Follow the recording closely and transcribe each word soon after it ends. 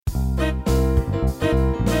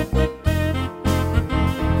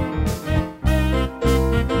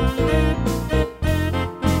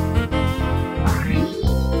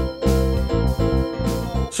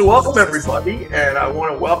So welcome everybody, and I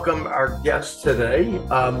want to welcome our guest today,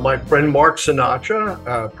 my friend Mark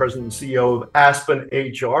Sinatra, President and CEO of Aspen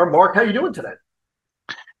HR. Mark, how are you doing today?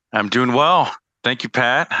 I'm doing well. Thank you,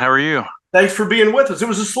 Pat. How are you? Thanks for being with us. It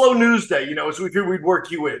was a slow news day, so we figured we'd work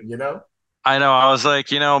you in. I know. I was like,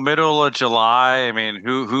 middle of July. I mean,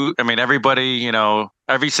 everybody,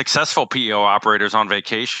 every successful PEO operator is on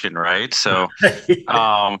vacation, right? So,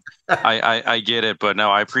 I get it, but no,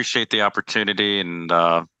 I appreciate the opportunity, and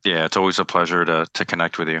yeah, it's always a pleasure to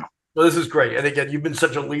connect with you. Well, this is great. And again, you've been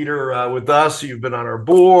such a leader with us. You've been on our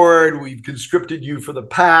board. We've conscripted you for the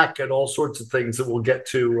pack and all sorts of things that we'll get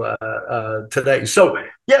to today. So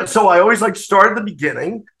I always like to start at the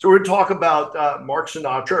beginning. So we're going to talk about Mark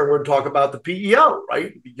Sinatra, and we're going to talk about the PEO,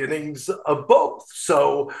 right? Beginnings of both.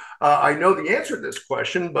 So I know the answer to this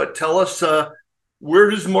question, but tell us, where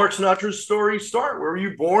does Mark Sinatra's story start? Where were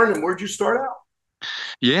you born and where'd you start out?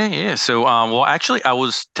 Yeah. So, well, actually, I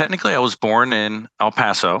was born in El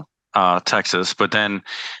Paso, Texas, but then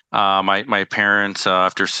my parents,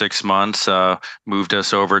 after 6 months, moved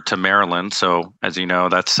us over to Maryland. So, as you know,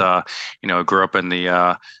 that's grew up in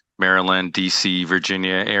the Maryland, DC,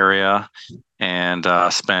 Virginia area, and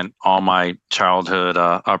spent all my childhood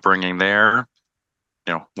upbringing there.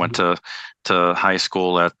 Went to high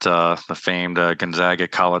school at the famed Gonzaga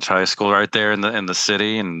College High School right there in the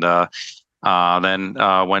city, and then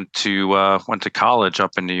went to college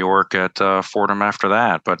up in New York at Fordham after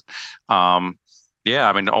that. But yeah,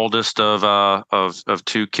 I mean, oldest of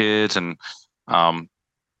two kids, and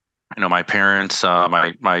my parents,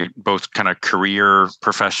 my both kind of career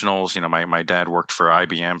professionals. My dad worked for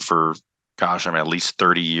IBM for, gosh, I mean, at least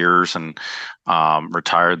 30 years, and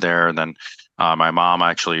retired there. And then my mom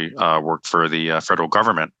actually worked for the federal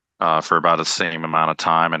government for about the same amount of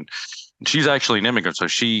time, and she's actually an immigrant, so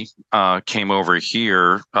she came over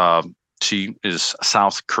here. She is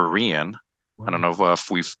South Korean. Wow. I don't know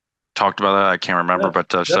if we've talked about that. I can't remember, but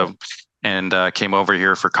came over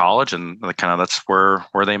here for college, and that's where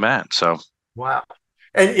they met. So wow.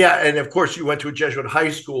 And of course you went to a Jesuit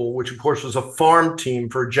high school, which of course was a farm team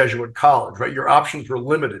for a Jesuit college, right? Your options were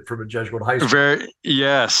limited from a Jesuit high school.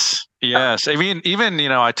 Yes. I mean, even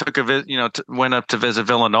I took a visit, went up to visit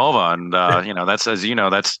Villanova, and that's, as you know,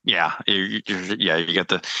 that's you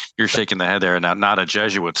you're shaking the head there, not a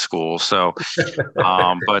Jesuit school. So,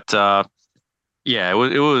 but yeah, it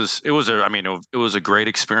was a great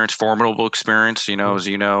experience, formidable experience. As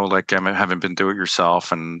you know, like, having been through it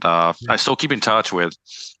yourself, and I still keep in touch with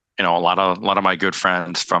a lot of my good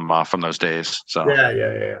friends from those days. So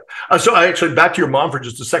yeah. So I actually, back to your mom for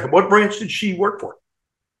just a second. What branch did she work for?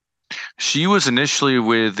 She was initially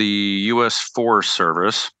with the U.S. Forest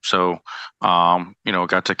Service, so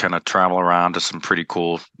got to kind of travel around to some pretty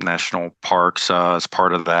cool national parks as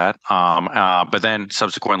part of that. But then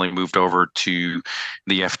subsequently moved over to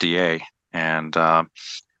the FDA, and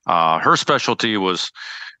her specialty was,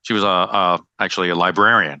 she was actually a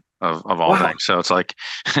librarian of all things. So it's like,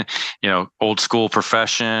 old school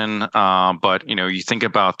profession, but you think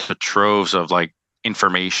about the troves of like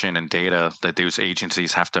information and data that those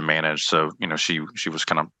agencies have to manage. So, she was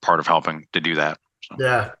kind of part of helping to do that. So.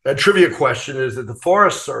 Yeah. A trivia question is that the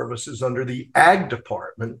Forest Service is under the Ag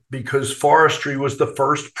Department because forestry was the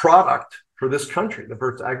first product for this country, the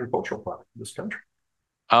first agricultural product for this country.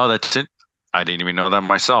 Oh, that's it. I didn't even know that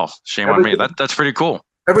myself. Shame on me. That's pretty cool.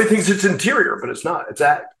 Everything thinks it's interior, but it's not. It's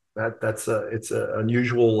ag. It's an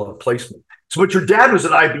unusual placement. So, but your dad was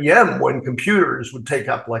at IBM when computers would take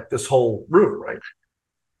up like this whole room, right?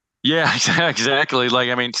 Yeah, exactly. Like,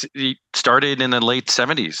 I mean, he started in the late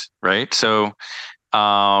 70s, right? So,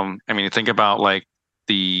 think about like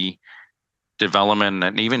the development,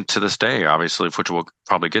 and even to this day, obviously, which we'll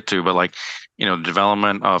probably get to, but like,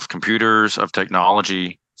 development of computers, of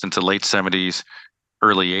technology since the late 70s,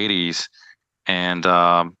 early 80s. And,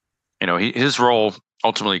 his role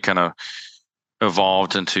ultimately kind of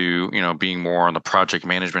evolved into, being more on the project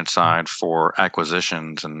management side for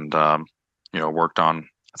acquisitions, and, worked on,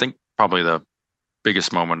 I think probably the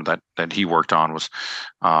biggest moment that he worked on was,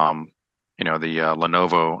 the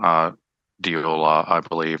Lenovo deal, I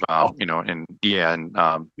believe,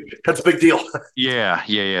 that's a big deal.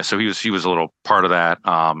 Yeah. So he was a little part of that,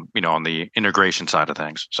 on the integration side of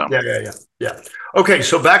things. So Yeah. Okay,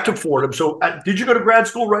 so back to Fordham. So did you go to grad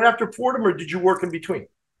school right after Fordham, or did you work in between?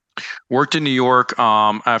 Worked in New York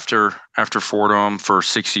after Fordham for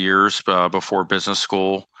 6 years before business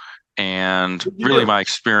school, and really my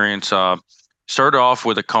experience started off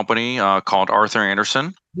with a company called Arthur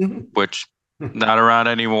Anderson, which not around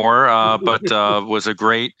anymore, but was a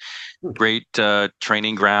great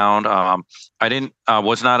training ground. I didn't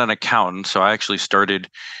was not an accountant, so I actually started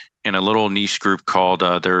in a little niche group called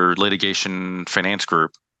their litigation finance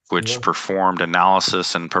group, which Yeah. performed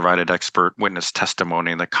analysis and provided expert witness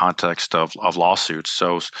testimony in the context of lawsuits.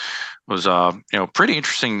 So it was pretty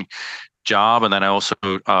interesting job. And then I also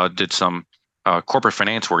did some corporate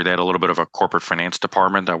finance work. They had a little bit of a corporate finance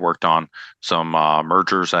department that worked on some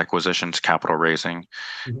mergers, acquisitions, capital raising,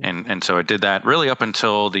 Mhm. and so I did that really up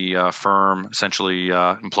until the firm essentially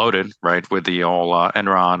imploded, right, with the whole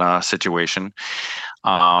Enron situation.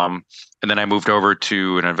 Um, and then I moved over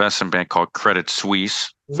to an investment bank called Credit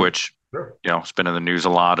Suisse, Mhm. which Sure. it's been in the news a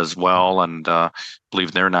lot as well, and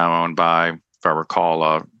believe they're now owned by, if I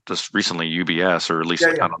recall, just recently UBS, or at least Yeah,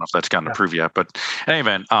 I yeah, don't know if that's gotten yeah. approved yet. But in any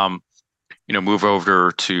event, move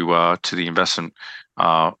over to the investment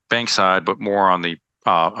bank side, but more on the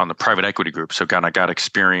private equity group. So kind of got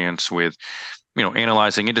experience with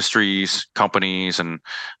analyzing industries, companies, and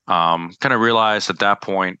kind of realized at that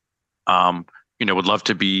point, would love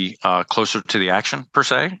to be closer to the action per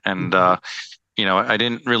se. And Mhm. I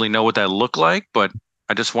didn't really know what that looked like, but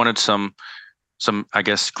I just wanted some I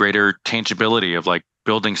guess greater tangibility of like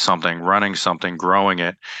building something, running something, growing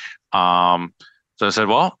it. Um, so I said,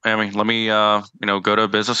 well, I mean, let me go to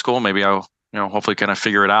business school. Maybe I'll hopefully kind of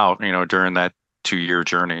figure it out during that 2-year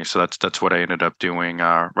journey. So that's what I ended up doing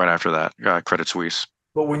right after that, Credit Suisse.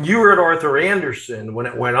 But when you were at Arthur Anderson, when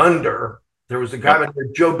it went under, there was a guy Yep. by the name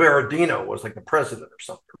of Joe Berardino was like the president or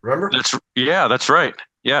something. Remember? That's right.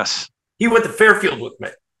 Yes. He went to Fairfield with me.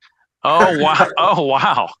 Oh wow. Oh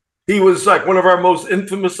wow. He was like one of our most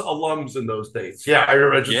infamous alums in those days. Yeah, I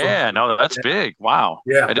remember. Just Yeah, no, that's yeah, big. Wow.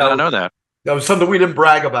 yeah, I did not know that. that was something we didn't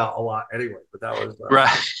brag about a lot anyway. But that was Right.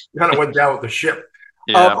 kind of went down with the ship.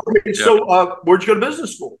 Yeah. Okay, Yeah. so where'd you go to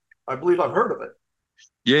business school? I believe I've heard of it.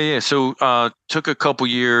 Yeah. So took a couple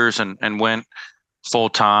years and went full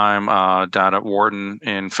time down at Wharton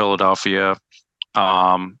in Philadelphia.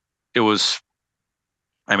 Um, it was,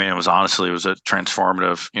 I mean, it was a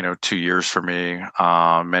transformative, 2 years for me,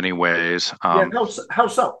 many ways. Yeah, how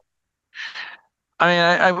so? I mean,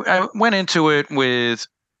 I went into it with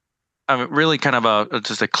really kind of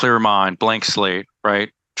just a clear mind, blank slate,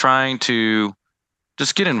 right? Trying to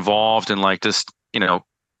just get involved in like just,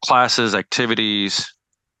 classes, activities,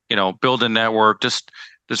 build a network, just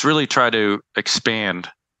really try to expand,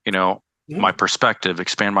 my Mhm. perspective,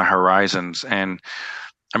 expand my horizons. And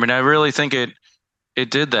I mean, I really think it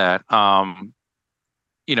did that.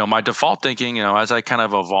 My default thinking, as I kind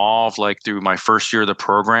of evolved like through my first year of the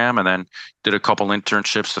program and then did a couple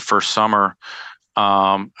internships the first summer,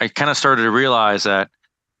 I kind of started to realize that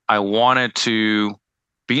I wanted to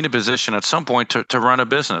be in a position at some point to run a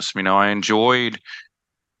business. I enjoyed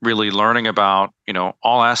really learning about,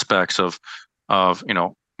 all aspects of,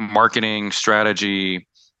 marketing, strategy,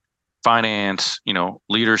 finance,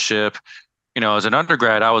 leadership. As an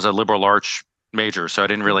undergrad, I was a liberal arts major, so I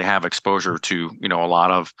didn't really have exposure to, a lot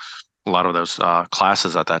of those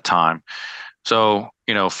classes at that time. So,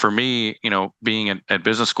 for me, being at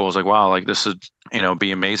business school is like, wow, like this would,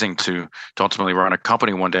 be amazing to ultimately run a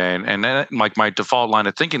company one day. And then like my default line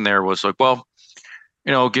of thinking there was like, well,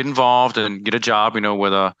 get involved and get a job,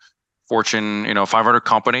 with a Fortune, 500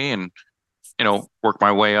 company, and work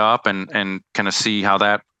my way up and kind of see how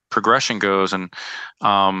that progression goes. And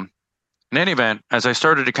in any event, as I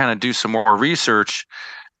started to kind of do some more research,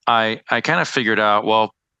 I kind of figured out,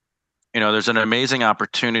 well, there's an amazing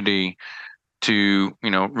opportunity to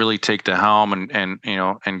really take the helm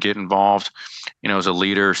and get involved as a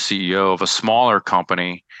leader, CEO of a smaller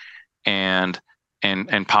company, and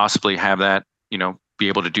and possibly have that be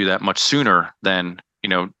able to do that much sooner than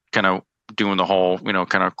kind of doing the whole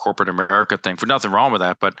kind of corporate America thing. For nothing wrong with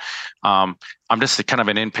that, but I'm just a kind of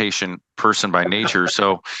an impatient person by nature.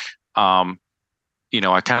 So um,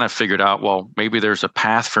 I kind of figured out, well, maybe there's a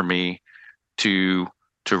path for me to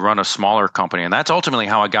run a smaller company, and that's ultimately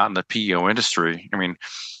how I got in the PEO industry. I mean,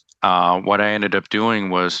 what I ended up doing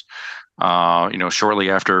was, shortly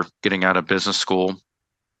after getting out of business school,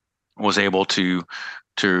 was able to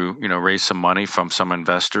raise some money from some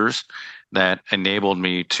investors that enabled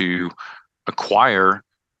me to acquire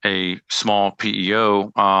a small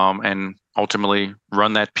PEO and ultimately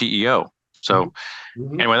run that PEO. So Mhm.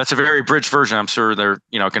 Mhm. anyway, that's a very bridge version. I'm sure there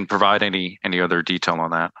can provide any other detail on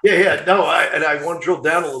that. Yeah, yeah. No, and I want to drill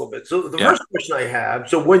down a little bit. So the Yeah. first question I have,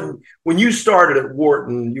 so when you started at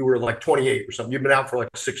Wharton, you were like 28 or something. You've been out for like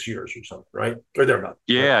 6 years or something, right? Or thereabouts.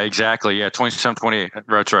 Right? Yeah, exactly. Yeah, 27, 28.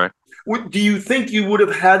 That's right. Do you think you would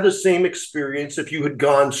have had the same experience if you had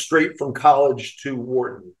gone straight from college to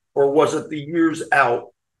Wharton? or was it the years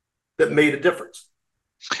out that made a difference?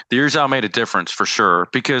 The years out made a difference for sure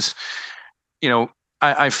because,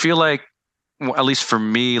 I feel like, at least for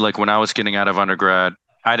me, like when I was getting out of undergrad,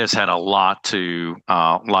 I just had a lot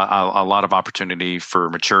of opportunity for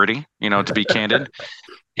maturity, to be candid.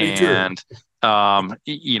 Me too. And,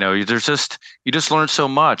 you just learn so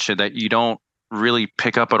much that you don't really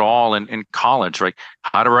pick up at all in college, right?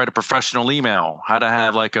 How to write a professional email, how to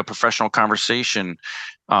have like a professional conversation,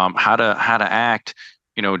 how to act,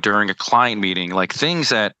 during a client meeting, like things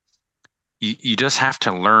that you just have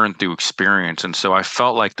to learn through experience. And so I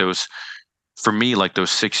felt like for me, like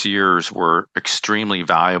those 6 years were extremely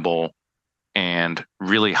valuable and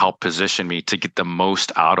really helped position me to get the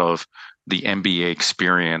most out of the MBA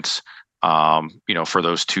experience, for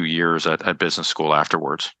those 2 years at business school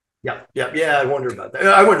afterwards. Yeah. I wonder about that.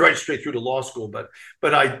 I went right straight through to law school, but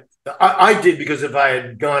I did because if I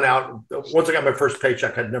had gone out once I got my first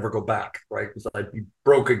paycheck, I'd never go back, right? Because I'd be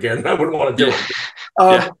broke again. I wouldn't want to do Yeah. it.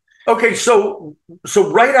 Yeah. Okay, so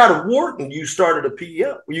right out of Wharton, you started a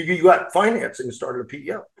PEO. You got financing and started a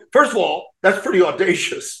PEO. First of all, that's pretty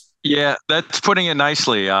audacious. Yeah, that's putting it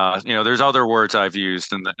nicely. There's other words I've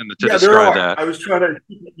used to Yeah, there describe are. that. I was trying to,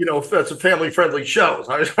 that's a family friendly show.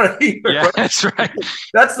 So I was trying to keep it Yeah, right. that's right.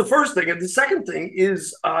 That's the first thing. And the second thing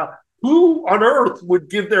is who on earth would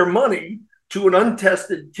give their money to an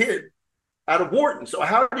untested kid out of Wharton? So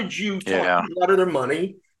how did you talk Yeah. people out of their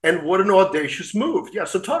money? And what an audacious move. Yeah.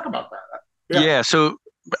 So talk about that. Yeah. Yeah. So,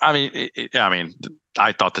 I mean,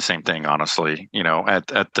 I thought the same thing, honestly, at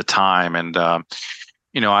the time. And,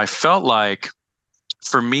 I felt like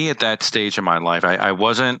for me at that stage in my life, I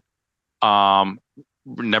wasn't,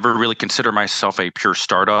 never really consider myself a pure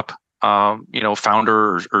startup,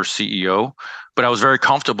 founder or CEO, but I was very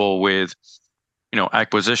comfortable with,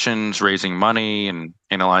 acquisitions, raising money and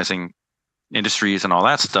analyzing industries and all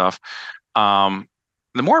that stuff.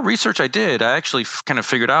 The more research I did, I actually kind of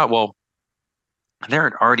figured out, well, there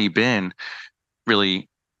had already been really,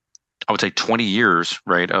 I would say 20 years,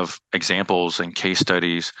 right, of examples and case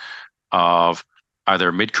studies of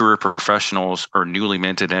either mid-career professionals or newly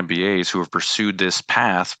minted MBAs who have pursued this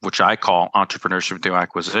path, which I call entrepreneurship through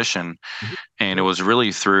acquisition. And it was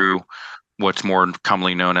really through what's more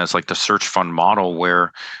commonly known as like the search fund model,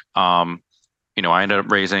 where, I ended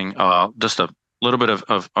up raising just a little bit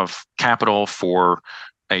of capital for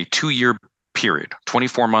a 2-year period,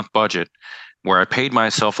 24-month budget, where I paid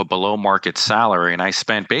myself a below market salary. And I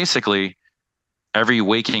spent basically every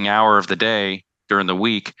waking hour of the day during the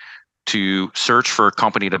week to search for a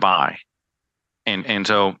company to buy. And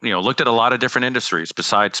so, looked at a lot of different industries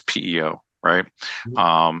besides PEO, right?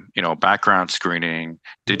 Background screening,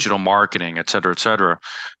 digital marketing, et cetera, et cetera.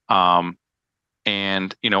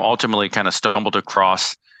 And, ultimately kind of stumbled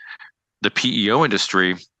across the PEO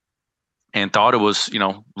industry and thought it was,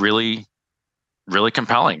 really, really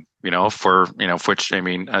compelling, which, I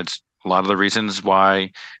mean, it's a lot of the reasons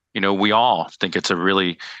why, we all think it's a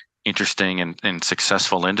really interesting and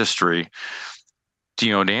successful industry.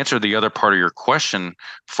 To answer the other part of your question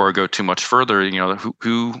before I go too much further,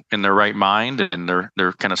 who in their right mind and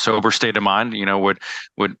their kind of sober state of mind, would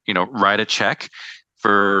write a check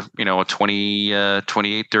for, a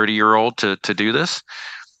 28, 30-year-old to do this?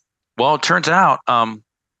 Well, it turns out, a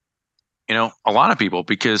lot of people,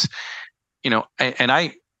 because, and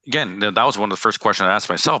I, again, that was one of the first questions I asked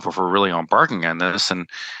myself before really embarking on this. And,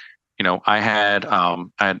 I had a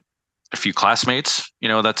few classmates,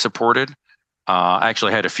 that supported. I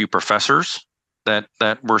actually had a few professors that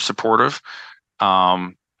were supportive,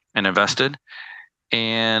 and invested,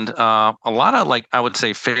 and a lot of, like, I would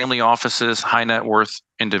say, family offices, high net worth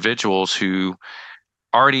individuals who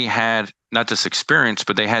already had not just experience,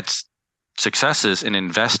 but they had successes in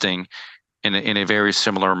investing in a very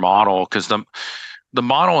similar model, because the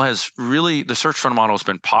model has really, the search fund model has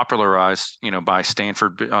been popularized, by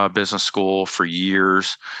Stanford Business School for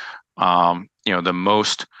years. The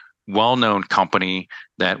most well-known company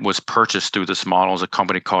that was purchased through this model is a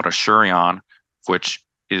company called Assurion, which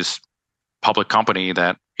is a public company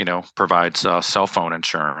that provides cell phone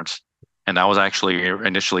insurance. And that was actually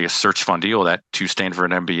initially a search fund deal that two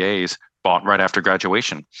Stanford MBAs bought right after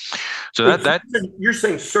graduation. So that you're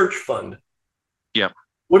saying search fund. Yeah.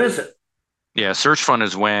 What is it? Yeah, search fund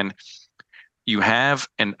is when you have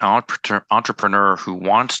an entrepreneur who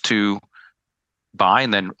wants to buy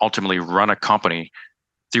and then ultimately run a company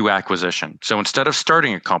through acquisition. So instead of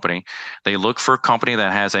starting a company, they look for a company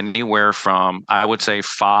that has anywhere from, I would say,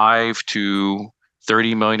 5 to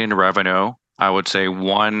 30 million in revenue. I would say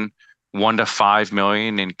 1 to 5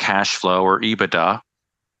 million in cash flow or EBITDA.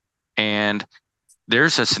 And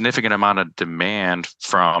there's a significant amount of demand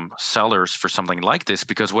from sellers for something like this,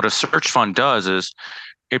 because what a search fund does is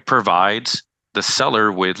it provides the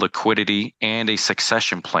seller with liquidity and a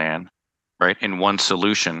succession plan, right, in one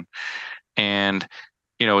solution. And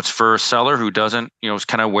it's for a seller who doesn't, is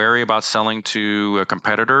kind of wary about selling to a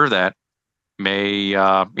competitor that may,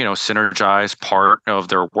 synergize part of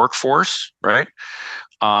their workforce, right?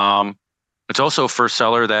 It's also for a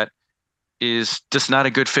seller that is just not a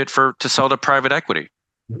good fit to sell to private equity,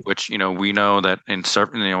 which, we know that in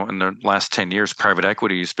certain, in the last 10 years, private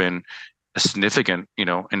equity has been a significant,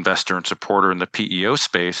 investor and supporter in the PEO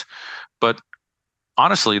space. But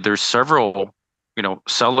honestly, there's several,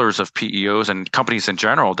 sellers of PEOs and companies in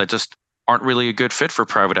general that just aren't really a good fit for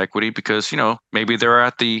private equity because, maybe they're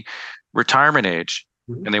at the retirement age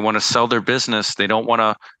and they want to sell their business. They don't want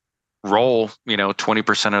to roll,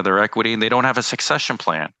 20% of their equity, and they don't have a succession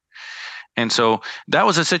plan. And so that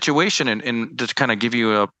was a situation. And to kind of give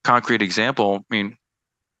you a concrete example, I mean,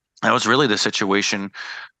 that was really the situation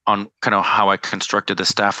on kind of how I constructed the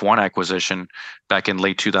Staff One acquisition back in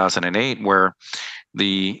late 2008, where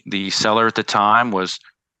the seller at the time was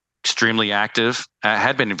extremely active,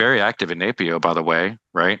 had been very active in APO, by the way,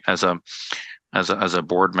 right, as a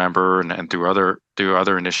board member and through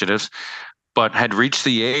other initiatives, but had reached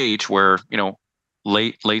the age where,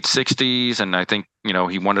 late 60s, and I think,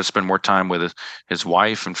 he wanted to spend more time with his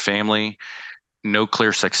wife and family, no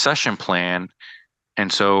clear succession plan.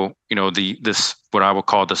 And so, this what I would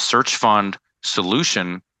call the search fund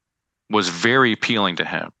solution was very appealing to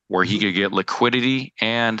him, where he could get liquidity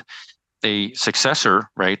and a successor,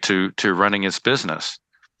 right, to running his business.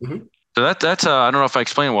 Mm-hmm. So that's I don't know if I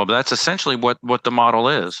explained it well, but that's essentially what the model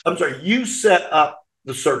is. I'm sorry, you set up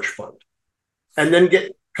the search fund and then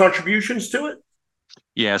get contributions to it?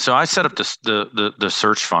 Yeah, so I set up the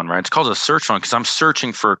search fund, right? It's called a search fund because I'm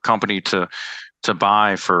searching for a company to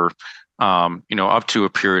buy for up to a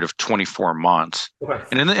period of 24 months. Okay.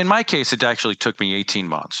 And in my case, it actually took me 18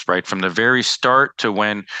 months, right? From the very start to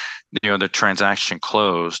when, the transaction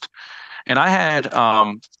closed. And I had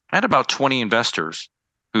about 20 investors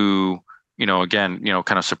who, again,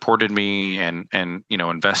 kind of supported me and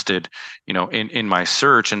invested, in my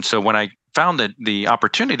search. And so when I found that the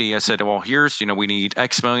opportunity, I said, well, here's, we need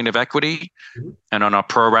X million of equity, mm-hmm. and on a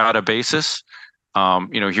pro rata basis,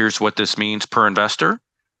 here's what this means per investor.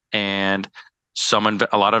 And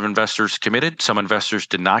a lot of investors committed, some investors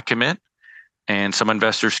did not commit, and some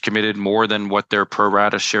investors committed more than what their pro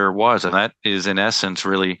rata share was. And that is in essence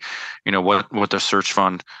really, what the search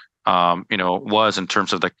fund, was in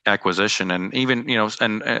terms of the acquisition. And even,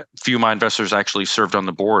 and a few of my investors actually served on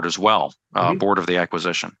the board as well, mm-hmm. board of the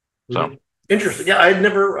acquisition. So mm-hmm. Interesting. Yeah, I had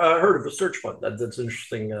never heard of a search fund. That's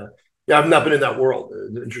interesting. Yeah, I've not been in that world.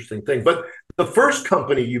 Interesting thing. But the first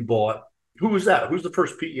company you bought, who was that? Who's the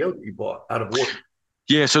first PEO that you bought out of work?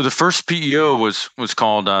 Yeah, so the first PEO was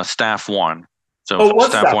called Staff One. So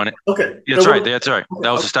Staff One. Okay, that's right. That's right.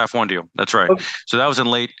 That was a Staff One deal. That's right. Okay. So that was in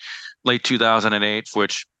late 2008,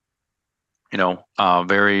 which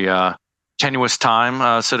very tenuous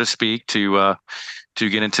time, so to speak, to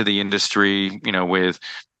get into the industry. With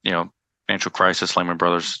financial crisis, Lehman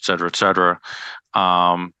Brothers, et cetera, et cetera.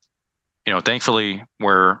 Thankfully,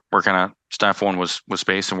 where kind of Staff One was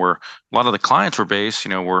based, and where a lot of the clients were based,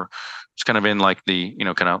 it's kind of in like the,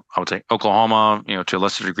 kind of, I would say Oklahoma, to a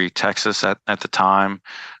lesser degree, Texas at the time.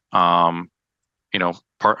 The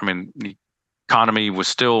economy was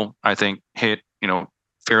still, I think, hit,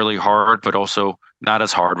 fairly hard, but also not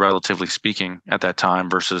as hard, relatively speaking, at that time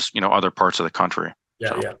versus, other parts of the country.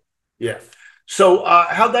 Yeah. So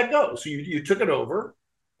how'd that go? So you took it over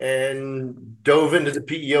and dove into the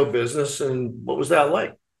PEO business, and what was that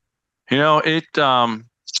like? I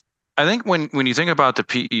think when you think about the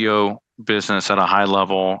PEO business at a high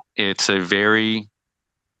level, it's a very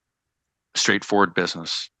straightforward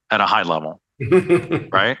business at a high level,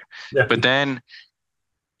 right? Yeah. But then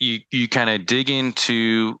you kind of dig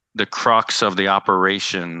into the crux of the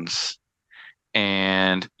operations,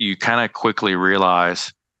 and you kind of quickly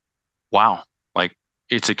realize, wow, like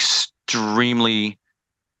it's extremely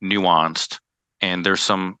nuanced, and there's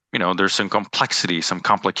some complexity, some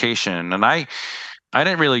complication. And I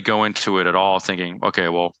didn't really go into it at all thinking, okay,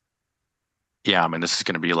 well, yeah, I mean, this is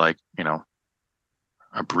going to be like,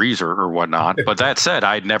 a breeze or whatnot. But that said,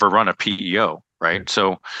 I'd never run a PEO, right?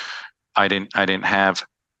 So I didn't have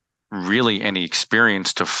really any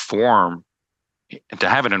experience to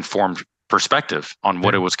have an informed perspective on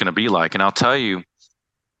what it was going to be like. And I'll tell you,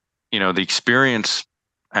 the experience,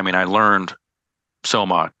 I mean, I learned so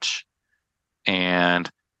much, and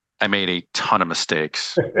I made a ton of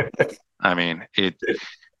mistakes. I mean,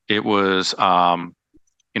 it was,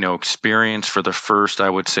 experience for the first, I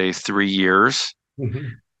would say, 3 years,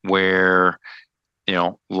 Mhm. where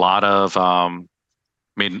a lot of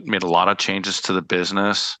made a lot of changes to the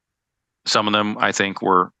business. Some of them I think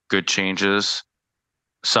were good changes.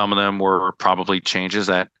 Some of them were probably changes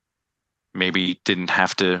that maybe didn't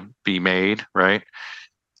have to be made, right?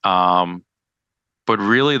 Um, but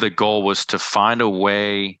really the goal was to find a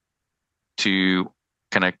way to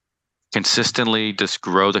kind of consistently just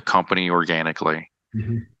grow the company organically.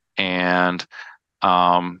 Mhm. And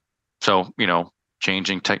um, so,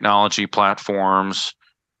 changing technology platforms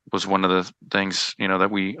was one of the things,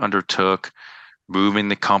 that we undertook. Moving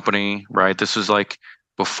the company, right? This was like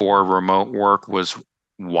before remote work was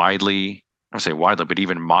widely, I would say widely, but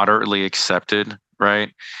even moderately accepted,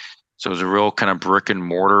 right? So it was a real kind of brick and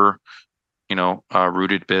mortar,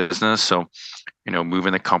 rooted business. So,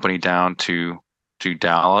 moving the company down to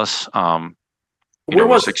Dallas, Where was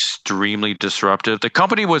was it? extremely disruptive. The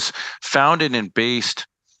company was founded and based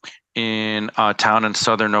in a town in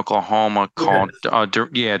southern Oklahoma Okay. called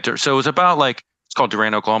so it was about like, it's called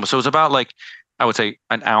Durant, Oklahoma. So it was about like, I would say,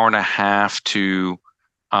 an hour and a half to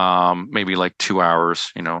maybe like 2 hours,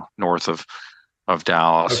 north of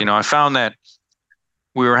Dallas. Okay. I found that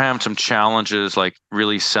we were having some challenges, like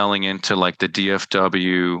really selling into like the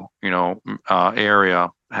DFW, area,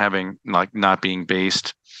 having like not being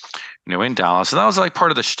based, in Dallas. And that was like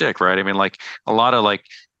part of the shtick, right? I mean, like a lot of like,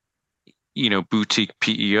 boutique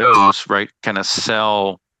PEOs, right, kind of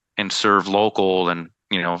sell and serve local, and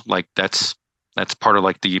like that's part of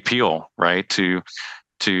like the appeal, right, to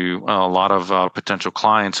a lot of potential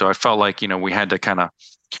clients. So I felt like we had to kind of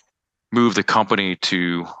move the company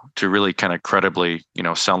to really kind of credibly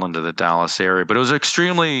sell into the Dallas area. But it was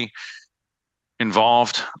extremely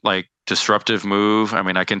involved, like disruptive move. I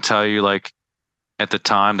mean, I can tell you, like at the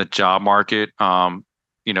time, the job market,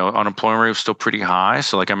 unemployment rate was still pretty high.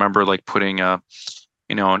 So like I remember like putting an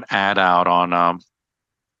ad out on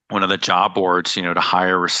one of the job boards, to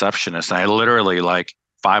hire receptionists. And I literally, like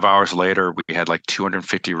 5 hours later, we had like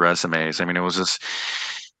 250 resumes. I mean, it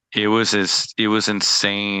was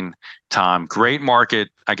insane time. Great market,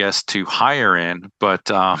 I guess, to hire in, but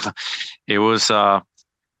it was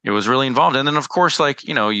it was really involved. And then of course, like,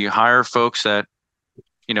 you hire folks that,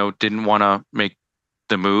 didn't want to make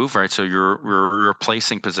the move, right? So you're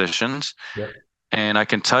replacing positions. Yep. And I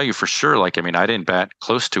can tell you for sure, like, I mean, I didn't bat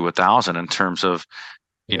close to 1,000 in terms of,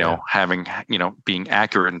 Yeah. having, being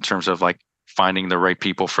accurate in terms of like finding the right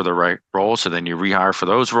people for the right roles. So then you rehire for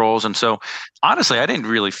those roles. And so honestly, I didn't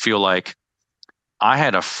really feel like I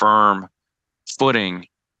had a firm footing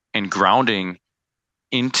and grounding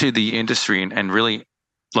into the industry, and really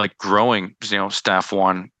like growing, staff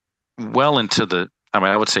one well into the, I mean,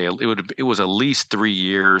 I would say it was at least 3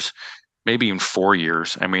 years, maybe even 4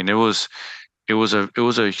 years. I mean, it was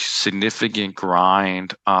a significant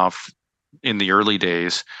grind in the early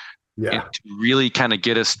days, and Yeah. to really kind of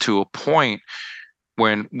get us to a point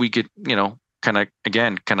when we could, kind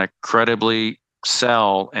of credibly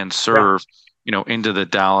sell and Yeah. serve, into the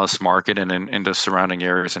Dallas market, and then into surrounding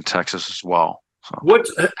areas in Texas as well. So,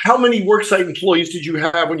 How many worksite employees did you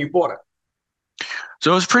have when you bought it?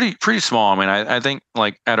 so it was pretty small. I mean, I think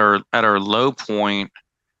like at our low point,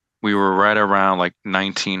 we were right around like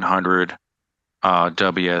 1,900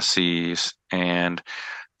 WSCs, and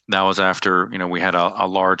that was after we had a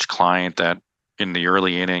large client that in the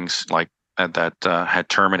early innings, like that had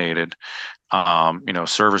terminated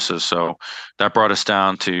services. So that brought us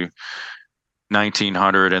down to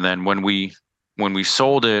 1,900, and then when we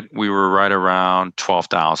sold it, we were right around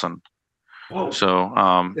 12,000. Whoa. So And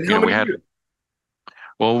how we many had, years?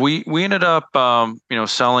 well, we ended up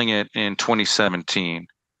selling it in 2017.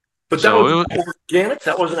 But that was So organic.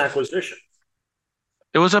 That was an acquisition.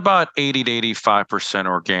 it was about 80 to 85%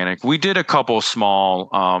 organic. We did a couple small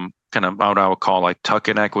kind of what I would call like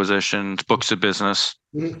tuck-in acquisitions, books of business.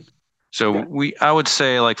 Mhm. So Yeah. I would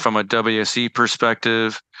say, like from a WSE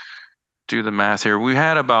perspective, do the math here. We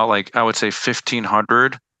had about, like, I would say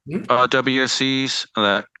 1,500 Mhm. WSEs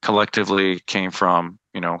that collectively came from,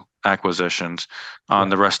 acquisitions. Yeah.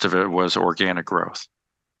 The rest of it was organic growth.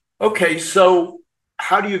 Okay. So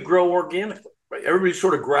how do you grow organically? Right. Everybody's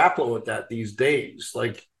sort of grappling with that these days.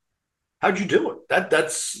 Like, how'd you do it?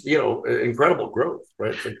 That's incredible growth,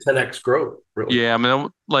 right? It's like 10x growth, really. Yeah, I mean,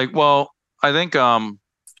 like, well, I think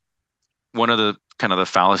one of the kind of the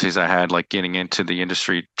fallacies I had, like getting into the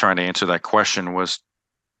industry, trying to answer that question, was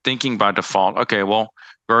thinking by default, okay, well,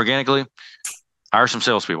 grow organically, hire some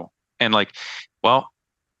salespeople. And like, well,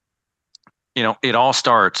 it all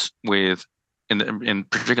starts with, in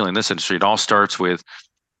particularly in this industry, it all starts with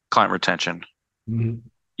client retention. Mhm.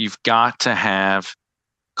 You've got to have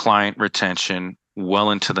client retention well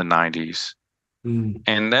into the 90s. Mm.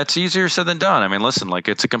 And that's easier said than done. I mean, listen, like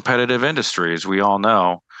it's a competitive industry, as we all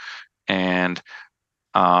know. And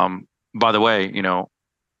by the way,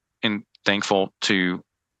 and thankful to,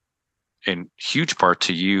 in huge part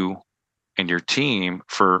to you and your team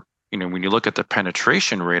for, when you look at the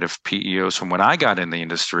penetration rate of PEOs from when I got in the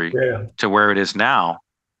industry Yeah. to where it is now,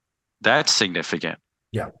 that's significant.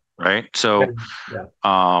 Yeah. Right. So, Yeah.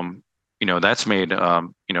 that's made,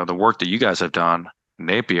 the work that you guys have done in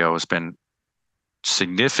APO has been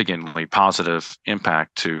significantly positive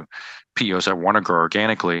impact to PEOs that want to grow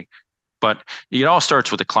organically. But it all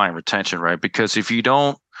starts with the client retention, right? Because if you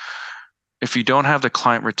don't have the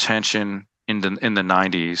client retention in the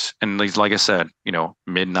 90s, and like I said,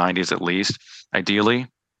 mid 90s at least, ideally,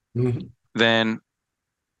 Mm-hmm. then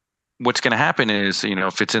what's going to happen is,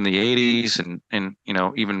 if it's in the 80s and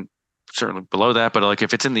even certainly below that, but like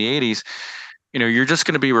if it's in the 80s, you're just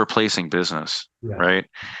going to be replacing business, Yeah. right?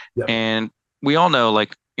 Yeah. And we all know,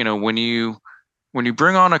 like, when you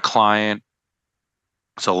bring on a client,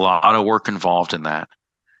 it's a lot of work involved in that.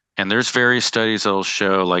 And there's various studies that'll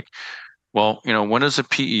show, like, well, when does a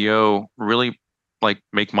PEO really like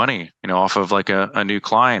make money, off of like a new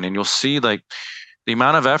client? And you'll see like the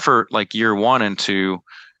amount of effort like year one into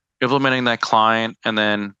implementing that client and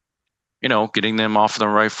then, getting them off the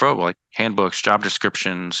right foot, like handbooks, job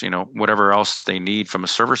descriptions, whatever else they need from a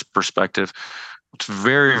service perspective. It's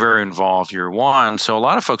very, very involved year one. So a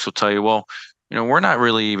lot of folks will tell you, well, we're not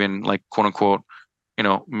really even like quote unquote,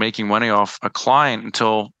 making money off a client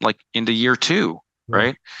until like into year two, Yeah.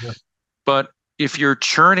 right? Yeah. But if you're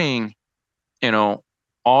churning,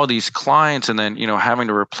 all these clients and then, having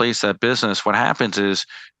to replace that business, what happens is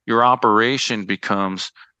your operation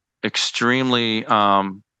becomes extremely,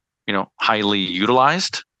 highly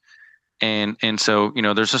utilized. And so,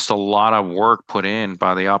 there's just a lot of work put in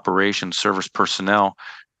by the operations service personnel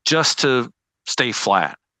just to stay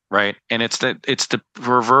flat, right? And it's the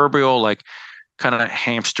proverbial like kind of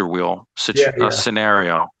hamster wheel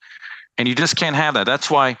scenario, and you just can't have that. That's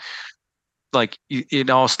why, like, it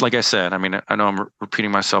all, like I said, I mean, I know I'm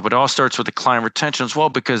repeating myself, but it all starts with the client retention as well,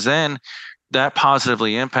 because then that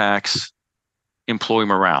positively impacts employee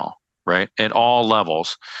morale, right? At all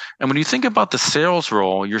levels. And when you think about the sales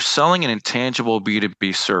role, you're selling an intangible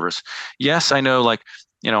B2B service. Yes, I know, like,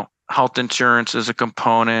 health insurance is a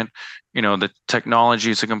component, the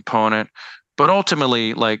technology is a component, but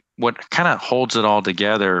ultimately, like, what kind of holds it all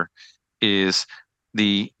together is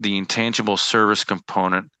the intangible service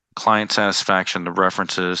component, client satisfaction, the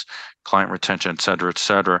references, client retention, et cetera, et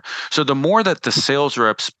cetera. So the more that the sales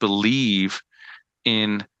reps believe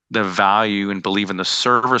in the value and believe in the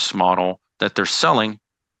service model that they're selling,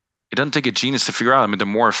 it doesn't take a genius to figure out. I mean, the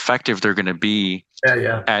more effective they're going to be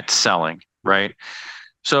at selling, right?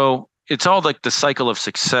 So it's all like the cycle of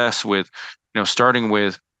success with, starting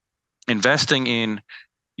with investing in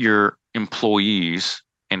your employees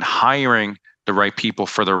and hiring the right people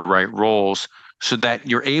for the right roles so that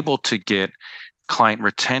you're able to get client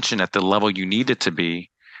retention at the level you need it to be.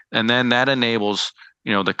 And then that enables,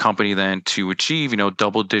 the company then to achieve,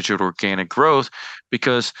 double-digit organic growth,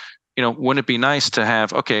 because, wouldn't it be nice to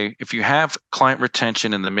have, okay, if you have client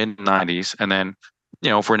retention in the mid 90s, and then,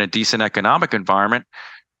 if we're in a decent economic environment,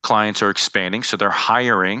 clients are expanding, so they're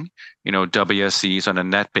hiring, WSEs on a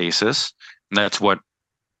net basis, and that's what,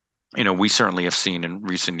 we certainly have seen in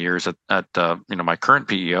recent years at my current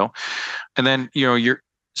PEO, and then,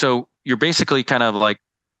 you're basically kind of like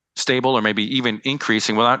stable or maybe even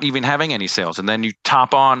increasing without even having any sales. And then you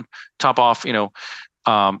top off,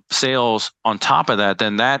 sales on top of that,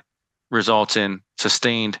 then that results in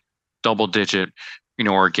sustained double digit,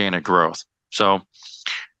 organic growth. So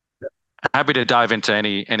happy to dive into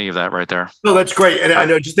any of that right there. No, that's great. And I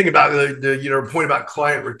know, just thinking about the point about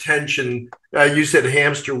client retention, you said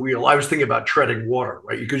hamster wheel. I was thinking about treading water,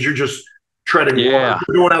 right? Because you're just treading water.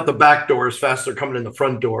 You're going out the back door as fast as they're coming in the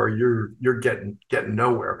front door. You're getting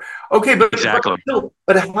nowhere. Okay, exactly.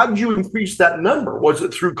 But how did you increase that number? Was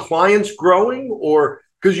it through clients growing, or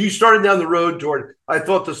because you started down the road toward? I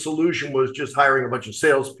thought the solution was just hiring a bunch of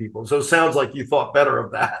salespeople. So it sounds like you thought better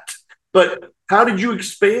of that. But how did you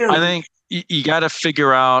expand? I think you got to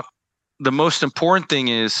figure out, the most important thing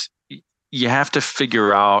is you have to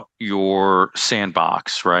figure out your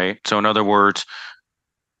sandbox, right? So in other words,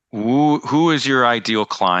 who is your ideal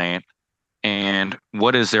client and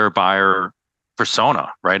what is their buyer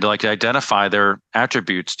persona, right? Like, identify their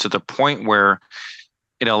attributes to the point where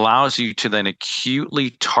it allows you to then acutely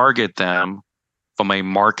target them from a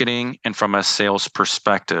marketing and from a sales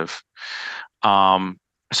perspective.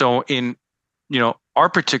 So in, our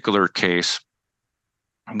particular case,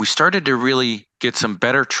 we started to really get some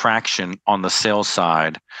better traction on the sales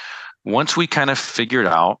side once we kind of figured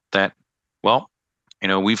out that, well,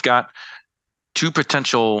 we've got two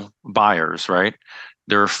potential buyers, right?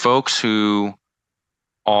 There are folks who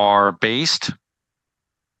are based,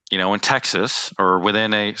 in Texas or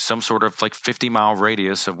within some sort of like 50-mile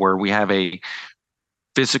radius of where we have a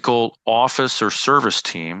physical office or service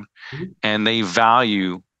team, Mhm. and they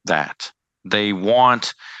value that. They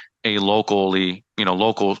want a locally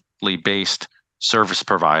based service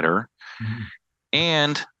provider, Mhm.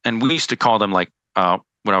 and we used to call them like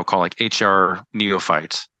what I would call like HR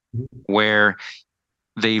neophytes, Mhm. where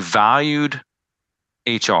they valued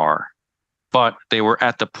HR, but they were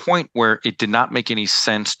at the point where it did not make any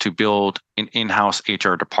sense to build an in-house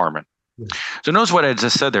HR department. Yeah. So notice what I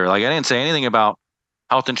just said there. Like I didn't say anything about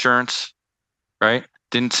health insurance, right?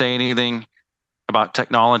 Didn't say anything about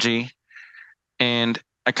technology. And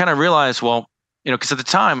I kind of realized, well, because at the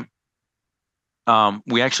time,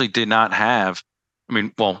 we actually did not have, I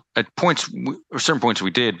mean, well, at certain points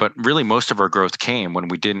we did, but really most of our growth came when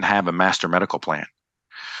we didn't have a master medical plan.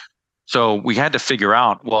 So we had to figure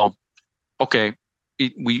out, well, okay,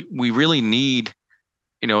 we really need,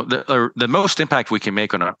 the most impact we can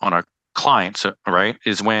make on a client, so, right,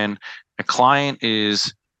 is when a client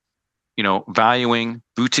is, valuing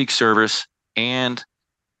boutique service and,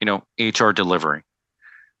 HR delivery.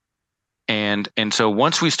 And so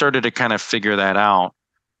once we started to kind of figure that out,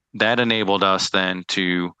 that enabled us then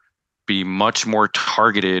to be much more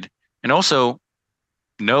targeted and also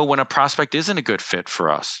know when a prospect isn't a good fit for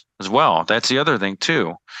us as well. That's the other thing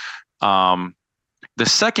too. Um, the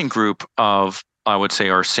second group of, I would say,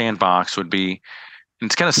 our sandbox would be, and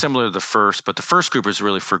it's kind of similar to the first, but the first group is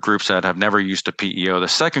really for groups that have never used a PEO. The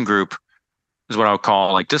second group is what I would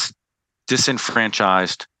call like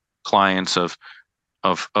disenfranchised clients of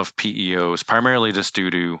PEOs, primarily just due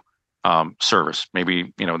to service.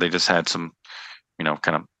 Maybe they just had some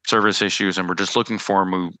kind of service issues, and we're just looking for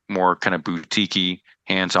a more kind of boutique-y,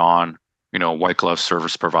 hands-on, white glove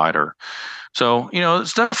service provider. So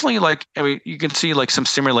it's definitely like, I mean, you can see like some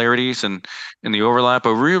similarities in the overlap,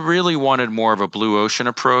 but we really wanted more of a blue ocean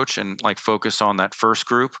approach and like focus on that first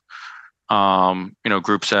group.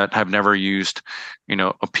 Groups that have never used,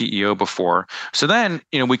 a PEO before. So then,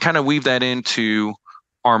 we kind of weave that into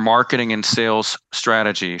our marketing and sales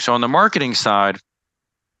strategy. So on the marketing side,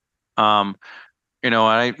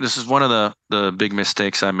 this is one of the big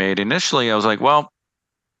mistakes I made. Initially, I was like, well,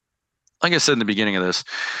 like I said in the beginning of this,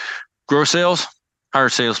 grow sales, hire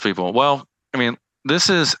salespeople. Well, I mean, this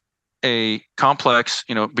is a complex,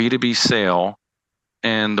 B2B sale,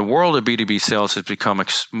 and the world of B2B sales has become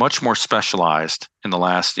much more specialized in the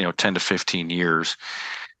last, 10 to 15 years.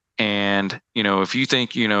 And, if you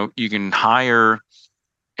think, you can hire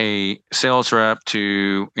a sales rep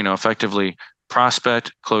to, effectively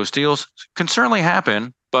prospect, close deals, can certainly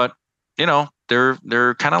happen, but,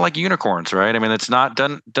 they're kind of like unicorns, right? I mean, it's not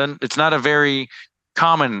done. It's not a very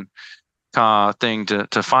common thing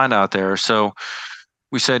to find out there. So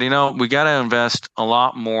we said, we got to invest a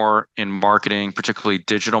lot more in marketing, particularly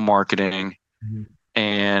digital marketing, Mhm.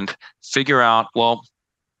 and figure out, well,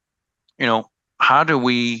 how do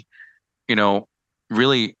we,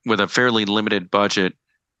 really with a fairly limited budget,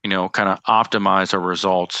 kind of optimize our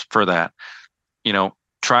results for that.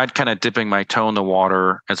 Tried kind of dipping my toe in the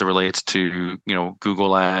water as it relates to,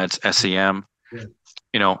 Google Ads, SEM.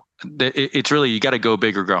 Yeah. It's really, you got to go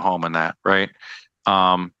big or go home on that, right?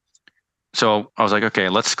 So I was like, okay,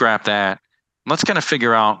 let's scrap that. Let's kind of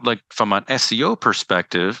figure out, like, from an SEO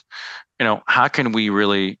perspective, how can we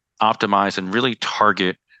really optimize and really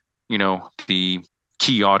target, the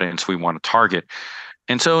key audience we want to target.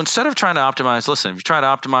 And so instead of trying to optimize, listen, if you try to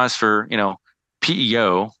optimize for,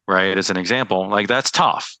 PEO, right, as an example, like that's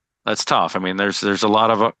tough. That's tough. I mean, there's a lot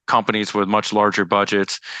of companies with much larger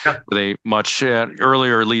budgets Yeah. with a much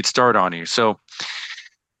earlier lead start on you. So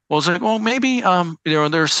well, it's like, well, maybe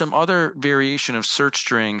there's some other variation of search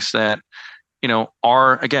strings that,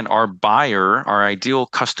 our buyer, our ideal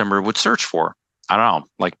customer would search for. I don't know,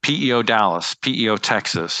 like PEO Dallas, PEO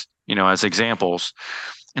Texas, as examples.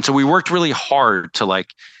 And so we worked really hard to like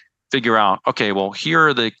figure out, okay, well, here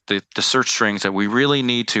are the search strings that we really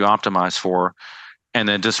need to optimize for. And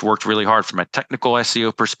then just worked really hard from a technical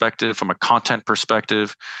SEO perspective, from a content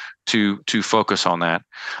perspective, to focus on that.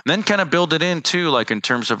 And then kind of build it in too, like in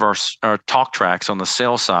terms of our talk tracks on the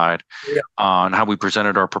sales side, Yeah. on how we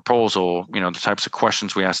presented our proposal, the types of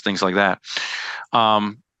questions we asked, things like that.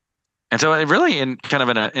 And so it really, in kind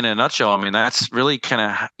of in a nutshell, I mean, that's really kind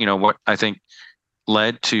of, what I think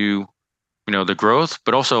led to, the growth,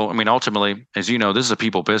 but also, I mean, ultimately, as you know, this is a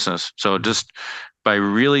people business. So just by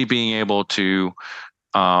really being able to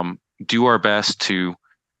do our best to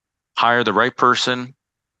hire the right person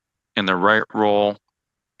in the right role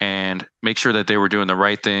and make sure that they were doing the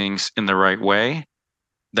right things in the right way.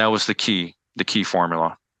 That was the key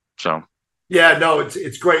formula. So Yeah, no,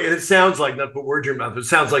 it's great. And it sounds like, not to put words in your mouth, but it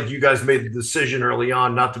sounds like you guys made the decision early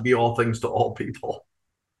on not to be all things to all people.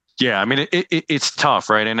 yeah, I mean it's tough,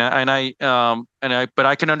 right? But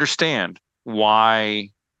I can understand why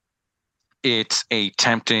it's a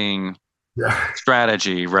tempting Yeah.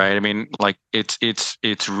 strategy, right? I mean, like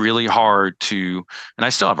it's really hard to, and I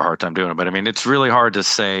still have a hard time doing it, but I mean, it's really hard to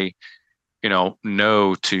say,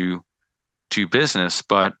 no to business.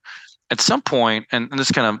 But at some point, and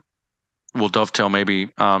this kind of will dovetail maybe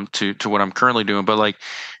to what I'm currently doing, but like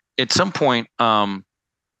at some point, I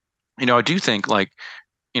do think like,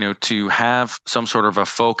 to have some sort of a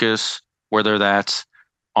focus, whether that's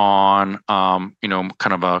on kind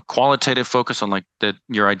of a qualitative focus on like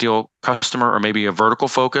your ideal customer, or maybe a vertical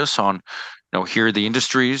focus on here are the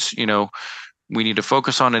industries we need to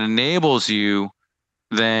focus on. It enables you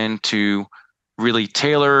then to really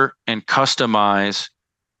tailor and customize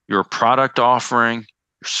your product offering,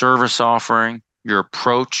 your service offering, your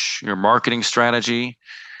approach, your marketing strategy.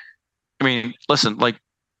 I mean, listen, like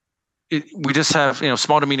we just have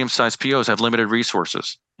small to medium sized POs have limited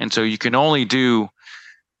resources, and so you can only do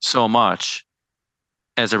so much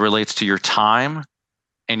as it relates to your time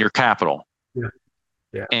and your capital. Yeah.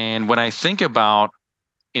 Yeah. And when I think about,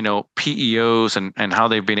 PEOs and how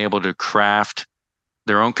they've been able to craft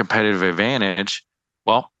their own competitive advantage,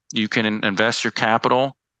 well, you can invest your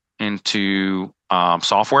capital into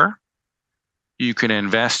software. You can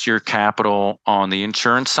invest your capital on the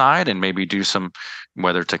insurance side and maybe do some,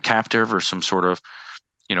 whether it's a captive or some sort of,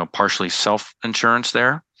 partially self-insurance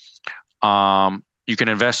there. You can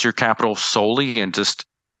invest your capital solely in just,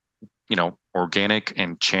 organic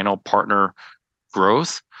and channel partner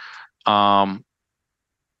growth. You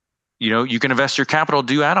can invest your capital,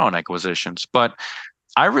 do add-on acquisitions, but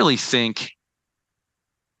I really think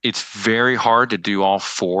it's very hard to do all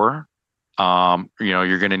four.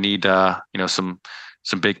 You're going to need,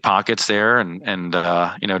 some big pockets there and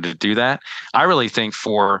to do that. I really think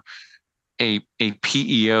for a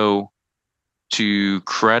PEO to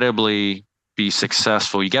credibly be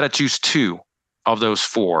successful, you got to choose two of those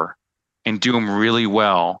four and do them really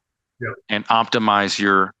well. Yeah. And optimize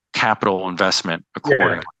your capital investment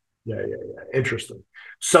accordingly. Yeah. Interesting.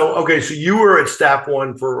 So, okay, so you were at Staff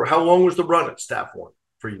One for how long was the run at Staff One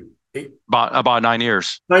for you? About 9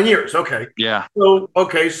 years. 9 years. Okay. Yeah. So,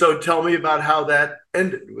 okay, so tell me about how that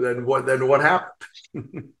ended. Then what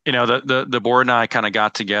happened? The board and I kind of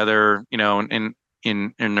got together, in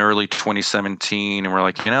early 2017, and we're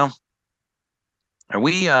like, are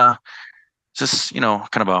we is this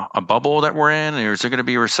kind of a bubble that we're in, or is there going to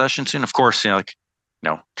be a recession soon? Of course,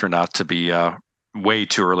 turned out to be way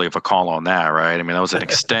too early of a call on that, right? I mean, that was an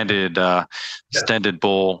extended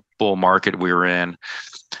bull market we were in.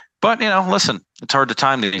 But listen, it's hard to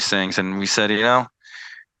time these things, and we said,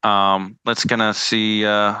 let's gonna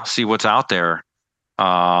see what's out there,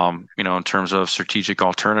 in terms of strategic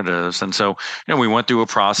alternatives. And so, we went through a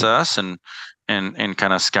process and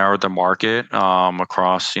kind of scoured the market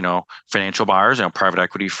across, financial buyers, private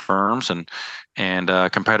equity firms and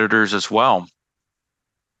competitors as well.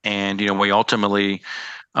 And we ultimately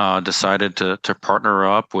decided to partner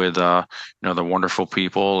up with the wonderful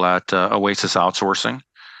people at Oasis Outsourcing.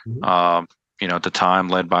 Mm-hmm. At the time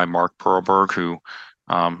led by Mark Perlberg, who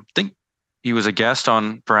I think he was a guest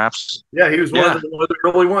on perhaps. Yeah, he was one of the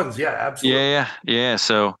early ones. Yeah, absolutely. Yeah.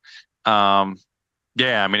 So, I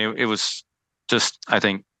mean, it was just, I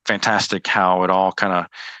think, fantastic how it all kind of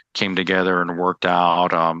came together and worked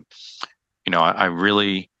out. I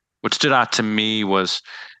really, what stood out to me was,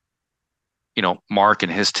 Mark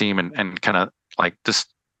and his team and kind of like this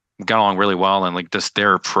got along really well, and like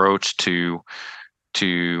their approach to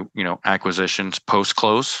acquisitions post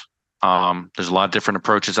close. There's a lot of different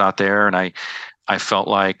approaches out there, and I felt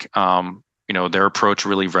like their approach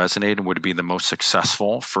really resonated and would be the most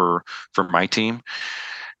successful for my team.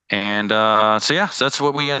 And so that's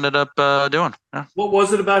what we ended up doing. Yeah. What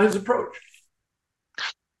was it about his approach?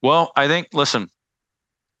 Well, I think, listen,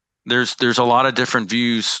 there's a lot of different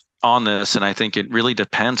views on this, and I think it really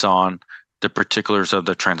depends on the particulars of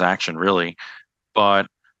the transaction, really. But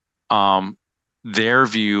their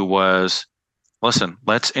view was, listen,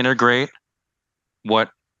 let's integrate what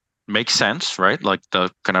makes sense, right? Like the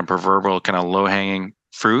kind of proverbial kind of low-hanging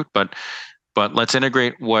fruit, but let's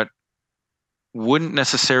integrate what wouldn't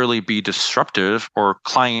necessarily be disruptive or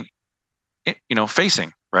client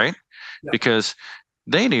facing, right? Yeah. Because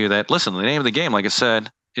they knew that, listen, the name of the game, like I said,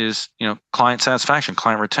 is, client satisfaction,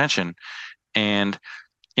 client retention. And,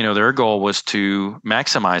 their goal was to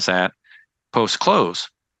maximize that post close.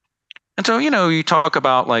 And so, you talk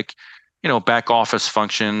about like, back office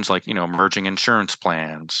functions like, merging insurance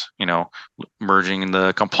plans, merging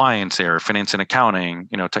the compliance area, finance and accounting,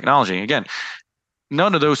 technology. Again,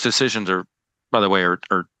 none of those decisions are, by the way, are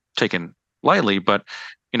taken lightly, but,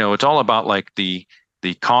 it's all about like the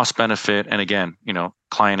cost benefit and again,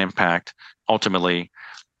 client impact ultimately.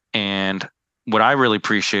 And what I really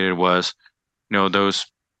appreciated was,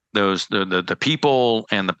 the people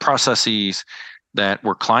and the processes that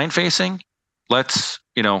were client facing. Let's,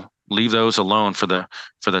 leave those alone for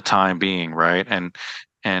the time being, right?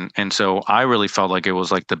 And so I really felt like it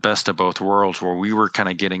was like the best of both worlds, where we were kind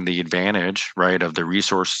of getting the advantage, right, of the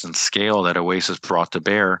resources and scale that Oasis brought to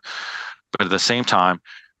bear, but at the same time,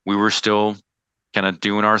 we were still kind of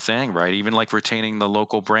doing our thing, right? Even like retaining the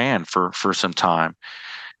local brand for some time.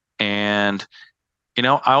 And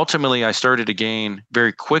I started to gain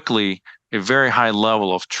very quickly a very high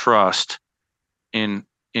level of trust in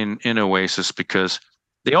Oasis, because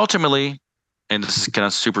they ultimately, and this is kind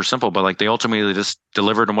of super simple, but like they ultimately just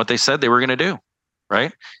delivered on what they said they were going to do,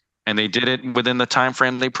 right? And they did it within the time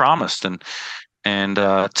frame they promised. And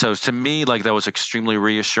so to me, like that was extremely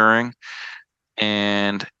reassuring.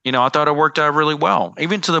 And I thought it worked out really well,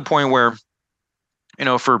 even to the point where,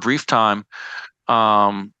 for a brief time,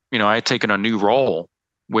 I had taken a new role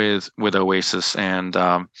with Oasis, and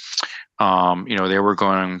they were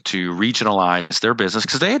going to regionalize their business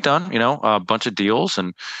because they had done, a bunch of deals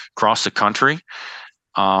and across the country.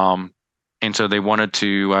 And so they wanted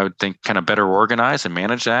to, I would think, kind of better organize and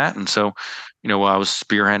manage that. And so, I was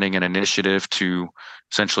spearheading an initiative to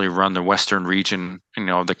essentially run the Western region,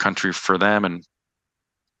 of the country for them. And,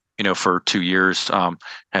 for 2 years,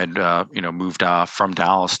 had, moved from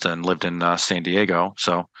Dallas and lived in San Diego.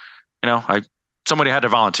 So, somebody had to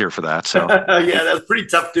volunteer for that. So yeah, that's pretty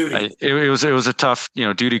tough duty. It was a tough,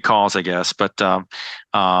 duty calls, I guess, but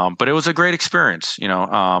it was a great experience,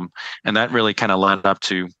 and that really kind of led up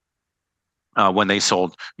to when they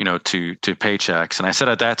sold, to Paychex. And I said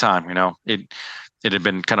at that time, it had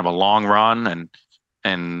been kind of a long run,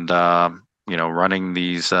 and running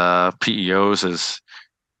these PEOs is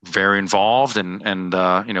very involved, and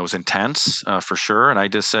it was intense for sure. And I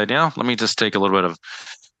just said, let me just take a little bit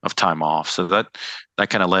of time off. So that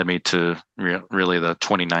kind of led me to really the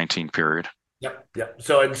 2019 period. Yep.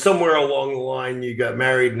 So, and somewhere along the line, you got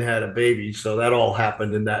married and had a baby. So that all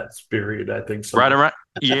happened in that period, I think. Right around.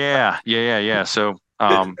 Yeah. So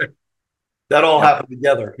that all happened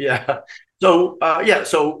together. Yeah. So,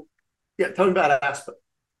 tell me about Aspen.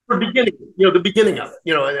 The beginning, the beginning of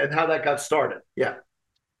it, and how that got started. Yeah.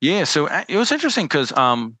 Yeah. So it was interesting because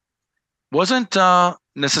wasn't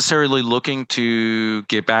necessarily looking to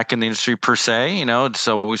get back in the industry per se. It's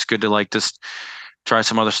always good to like just try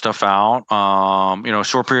some other stuff out. A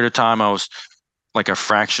short period of time, I was like a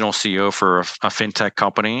fractional CEO for a fintech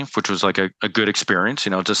company, which was like a good experience,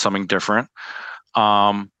 just something different.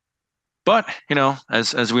 But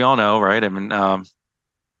as we all know, right? I mean,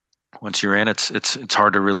 once you're in, it's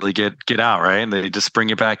hard to really get out, right? And they just bring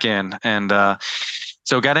you back in. And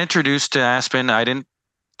so got introduced to Aspen. I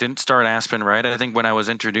didn't start Aspen, right? I think when I was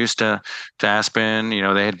introduced to Aspen,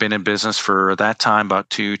 they had been in business for, at that time, about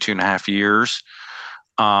 2.5 years.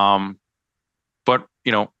 But,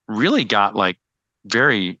 really got like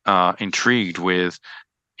very intrigued with,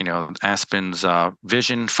 Aspen's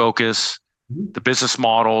vision, focus, the business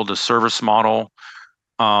model, the service model.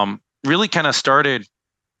 Really kind of started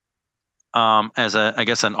as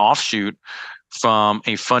an offshoot from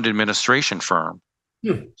a fund administration firm.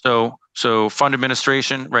 So fund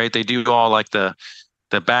administration, right? They do all like the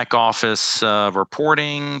back office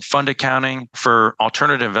reporting, fund accounting for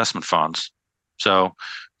alternative investment funds. So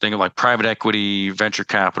think of like private equity, venture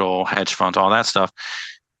capital, hedge funds, all that stuff.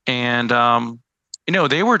 And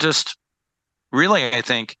they were just really, I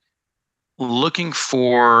think, looking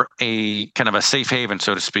for a kind of a safe haven,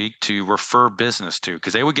 so to speak, to refer business to,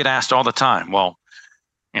 because they would get asked all the time, well,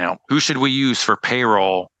 who should we use for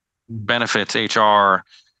payroll, benefits, HR?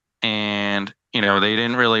 And, they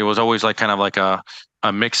didn't really, it was always like kind of like a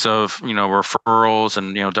mix of, referrals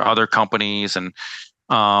and, to other companies. And,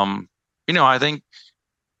 I think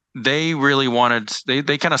they really wanted,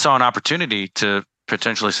 they kind of saw an opportunity to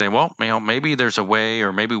potentially say, well, maybe there's a way,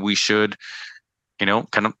 or maybe we should,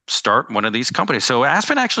 kind of start one of these companies. So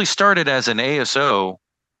Aspen actually started as an ASO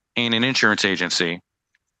in an insurance agency.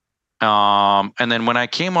 And then when I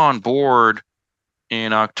came on board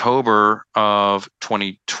in October of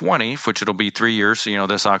 2020, which it'll be 3 years,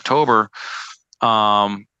 this October,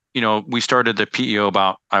 we started the PEO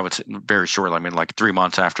about, I would say, very shortly. I mean, like 3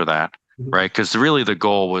 months after that, Mhm. right? Because really the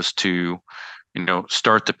goal was to,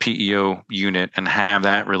 start the PEO unit and have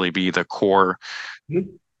that really be the core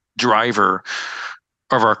Mhm. driver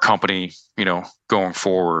of our company, going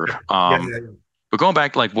forward. Yeah, yeah, yeah. But going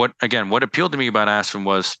back, like what appealed to me about Aspen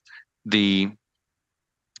was the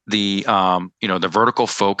the vertical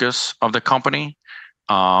focus of the company.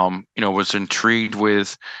 Was intrigued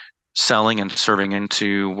with selling and serving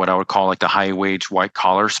into what I would call like the high wage white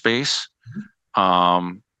collar space,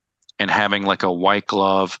 um, and having like a white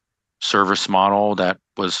glove service model that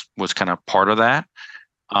was kind of part of that.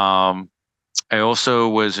 Um, I also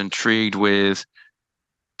was intrigued with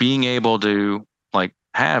being able to like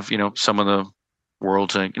have some of the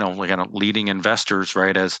world's like kind of leading investors,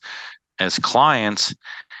 right, as clients,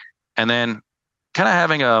 and then kind of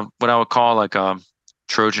having a what I would call like a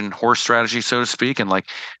Trojan horse strategy, so to speak, and like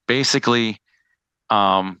basically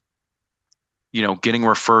um, getting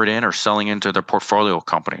referred in or selling into their portfolio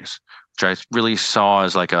companies, which I really saw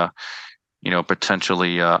as like a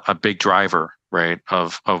potentially a big driver, right,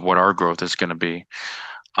 of what our growth is going to be.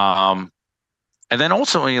 Um, and then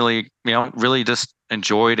ultimately, really just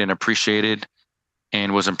enjoyed and appreciated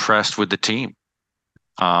and was impressed with the team,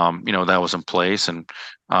 that was in place, and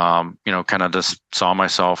kind of just saw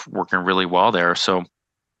myself working really well there. So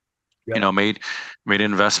Yeah. made an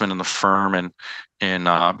investment in the firm, and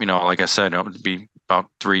like I said, it would be about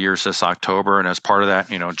 3 years this October, and as part of that,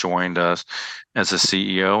 joined us as a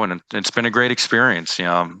CEO, and it's been a great experience.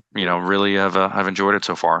 Really have enjoyed it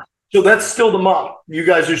so far. So that's still the model. You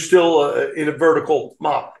guys are still in a vertical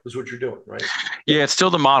model, is what you're doing, right? Yeah, it's still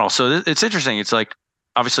the model. So it's interesting. It's like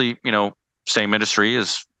obviously, same industry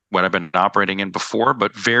as what I've been operating in before,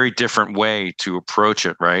 but very different way to approach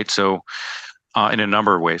it, right? So in a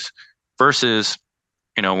number of ways. Versus,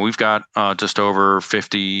 we've got just over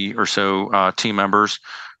 50 or so team members,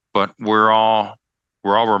 but we're all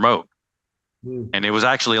remote, Mm. and it was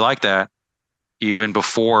actually like that even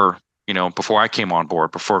before I came on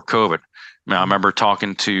board, before COVID. I remember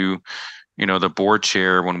talking to the board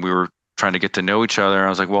chair when we were trying to get to know each other. I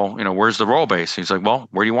was like, well, where's the role base? He's like, well,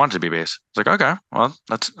 where do you want it to be based? I was like, okay, well,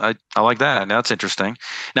 I like that. That's interesting.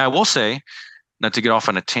 Now I will say, not to get off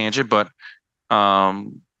on a tangent, but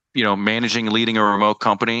managing and leading a remote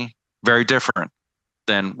company, very different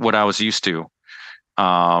than what I was used to.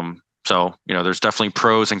 So, there's definitely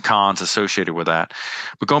pros and cons associated with that.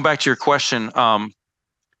 But going back to your question,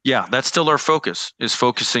 yeah, that's still our focus, is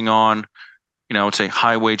focusing on, I would say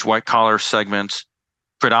high wage, white collar segments,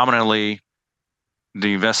 predominantly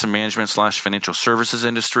the investment management / financial services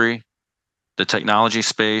industry, the technology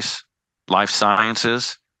space, life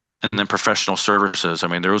sciences, and then professional services. I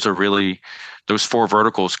mean, those four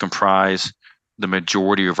verticals comprise the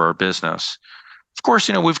majority of our business. Of course,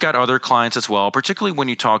 we've got other clients as well, particularly when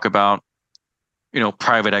you talk about,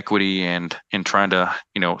 private equity and trying to,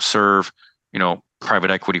 serve,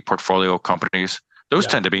 private equity portfolio companies. Those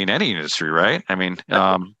Yeah. tend to be in any industry, right? I mean,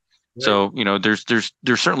 Right. so,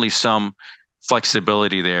 there's certainly some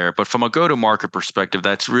flexibility there, but from a go-to-market perspective,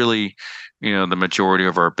 that's really, the majority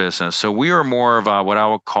of our business. So we are more of a, what I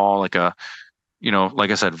would call like a,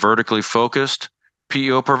 like I said, vertically focused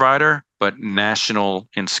PEO provider, but national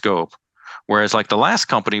in scope. Whereas like the last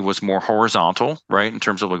company was more horizontal, right? In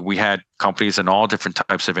terms of like we had companies in all different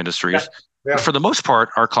types of Yeah. industries, but Yeah. for the most part,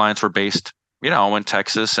 our clients were based, in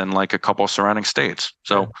Texas and like a couple of surrounding states. Yeah.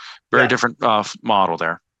 So very Yeah. different model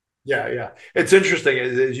there. Yeah, yeah. It's interesting,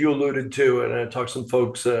 as you alluded to, and I talked to some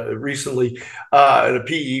folks recently at a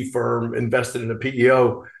PE firm invested in a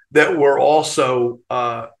PEO that were also,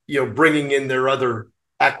 bringing in their other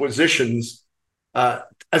acquisitions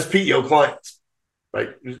as PEO clients,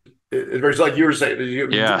 right? It's like you were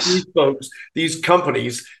saying, Yes. these folks, these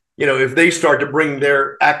companies, if they start to bring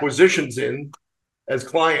their acquisitions in as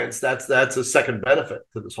clients, that's a second benefit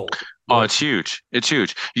to this whole. Oh, it's huge. It's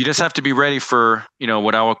huge. You just have to be ready for,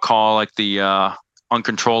 what I would call like the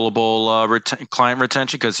uncontrollable client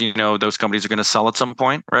retention, because those companies are going to sell at some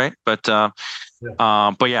point, right? Yeah.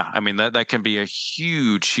 But yeah, I mean that can be a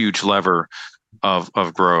huge lever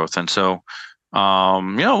of growth, and so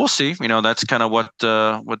we'll see. That's kind of what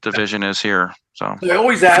the vision is here. So I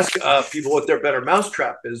always ask people what their better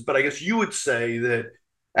mousetrap is, but I guess you would say that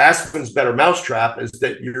Aspen's better mousetrap is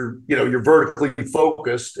that you're vertically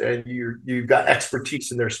focused and you've got expertise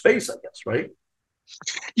in their space, I guess, right?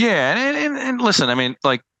 yeah, and listen, I mean,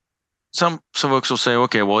 like some folks will say,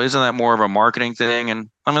 okay, well, isn't that more of a marketing thing? And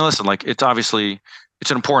I mean, listen, like it's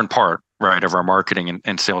an important part, right, of our marketing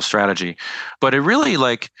and sales strategy, but it really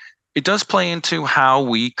like it does play into how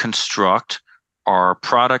we construct our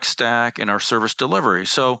product stack, and our service delivery.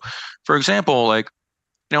 So, for example, like,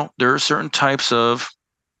 there are certain types of,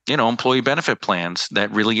 employee benefit plans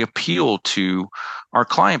that really appeal to our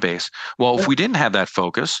client base. Well, if we didn't have that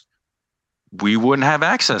focus, we wouldn't have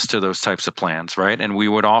access to those types of plans, right? And we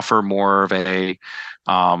would offer more of a,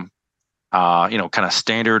 kind of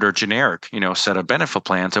standard or generic, set of benefit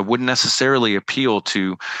plans that wouldn't necessarily appeal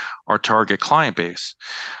to our target client base.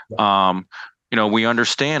 We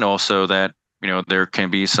understand also that, there can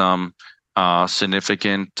be some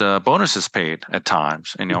significant bonuses paid at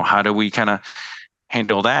times. And, how do we kind of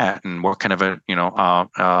handle that, and what kind of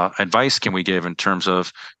advice can we give in terms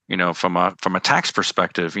of, from a tax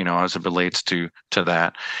perspective, as it relates to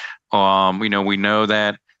that. We know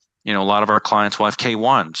that, a lot of our clients will have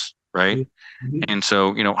K-1s, right? Mm-hmm. And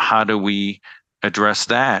so, how do we address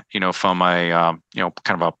that, from a,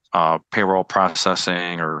 kind of a payroll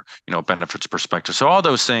processing or, benefits perspective. So all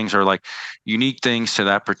those things are like unique things to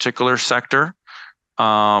that particular sector,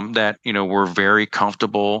 that, we're very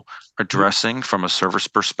comfortable addressing from a service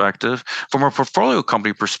perspective. From a portfolio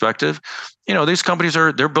company perspective, these companies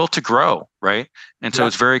they're built to grow, right? And so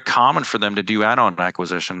it's very common for them to do add-on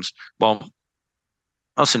acquisitions. Well,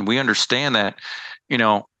 listen, we understand that,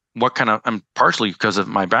 what kind of, and partially because of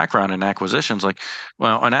my background in acquisitions, like,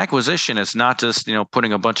 well, an acquisition is not just,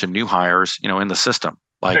 putting a bunch of new hires, in the system.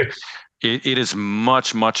 Like, Right. it is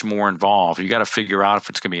much, much more involved. You got to figure out if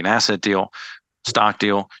it's going to be an asset deal, stock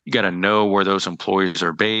deal. You got to know where those employees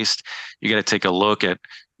are based. You got to take a look at,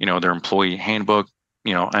 their employee handbook,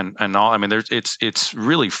 and all. I mean, it's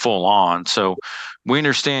really full on. So we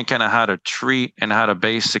understand kind of how to treat and how to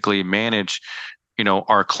basically manage,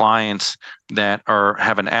 our clients that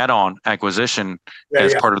have an add-on acquisition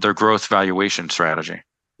as part of their growth valuation strategy.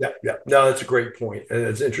 Yeah. No, that's a great point, and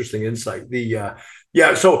it's interesting insight.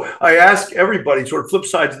 So I ask everybody, sort of flip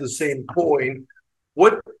sides of the same coin.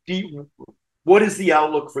 What is the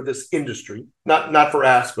outlook for this industry? Not for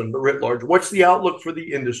Aspen, but writ large. What's the outlook for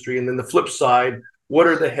the industry? And then the flip side, what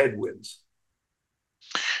are the headwinds?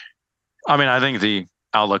 I mean, I think the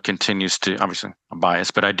outlook continues to, obviously I'm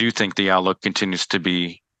biased, but I do think the outlook continues to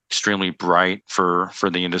be extremely bright for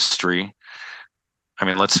the industry. I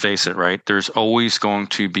mean, let's face it, right? There's always going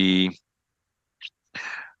to be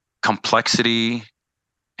complexity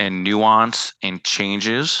and nuance and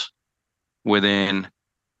changes within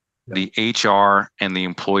the HR and the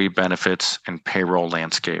employee benefits and payroll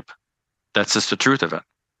landscape. That's just the truth of it.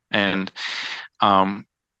 And,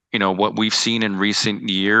 what we've seen in recent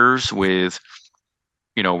years with,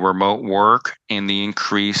 remote work and the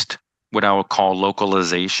increased, what I would call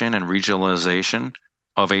localization and regionalization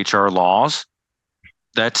of HR laws,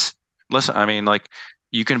 listen, I mean, like,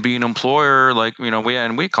 you can be an employer, like, we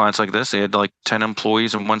had clients like this, they had like 10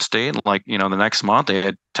 employees in one state, and like, the next month they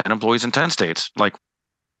had 10 employees in 10 states. Like,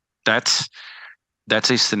 that's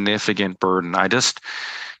a significant burden. I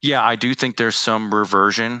do think there's some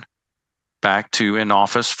reversion back to in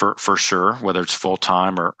office for sure, whether it's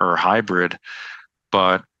full-time or hybrid.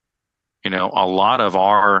 But, a lot of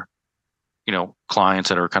our, clients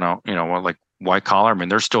that are kind of, like white collar, I mean,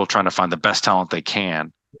 they're still trying to find the best talent they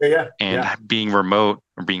can. And being remote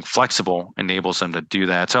or being flexible enables them to do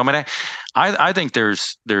that. So, I mean, I think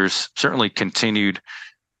there's certainly continued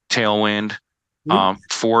tailwind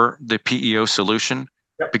for the PEO solution,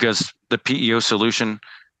 because the PEO solution,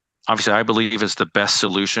 obviously, I believe is the best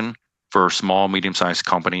solution for a small, medium-sized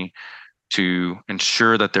company to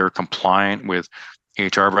ensure that they're compliant with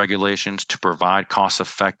HR regulations, to provide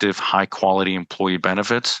cost-effective, high-quality employee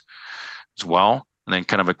benefits as well, and then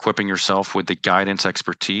kind of equipping yourself with the guidance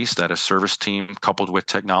expertise that a service team coupled with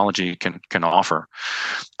technology can offer.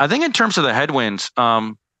 I think in terms of the headwinds,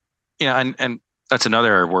 and that's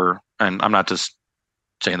another area where, and I'm not just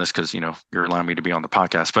saying this because you're allowing me to be on the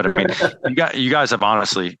podcast, but I mean, you guys have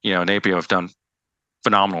honestly, and APO have done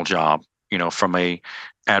phenomenal job, from a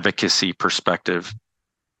advocacy perspective.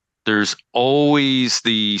 There's always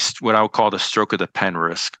what I would call the stroke of the pen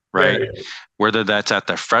risk, right? Whether that's at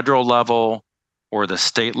the federal level or the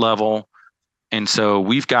state level. And so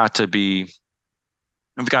we've got to be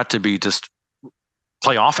just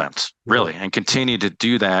play offense, really, and continue to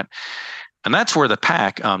do that. And that's where the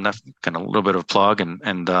PAC, that's kind of a little bit of a plug,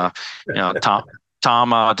 and Tom,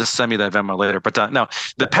 just send me that Venmo later. But no,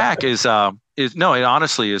 the PAC it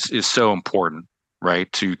honestly is so important,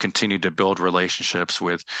 right? To continue to build relationships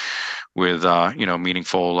with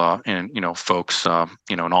meaningful and folks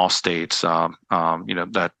in all states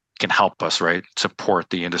that can help us, right, support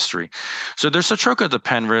the industry. So there's a stroke of the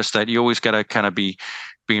pen risk that you always got to kind of be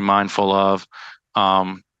mindful of.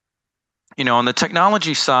 On the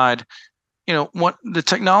technology side, what the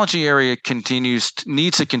technology area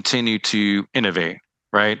needs to continue to innovate,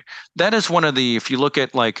 right? That is one of the, if you look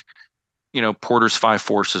at like, Porter's five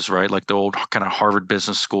forces, right? Like the old kind of Harvard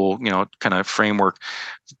Business School, kind of framework.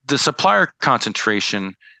 The supplier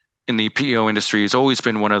concentration in the PEO industry has always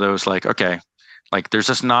been one of those, like, okay, like there's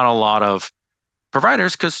just not a lot of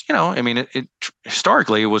providers because, it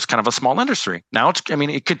historically it was kind of a small industry. Now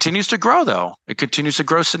it continues to grow though. It continues to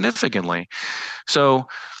grow significantly. So,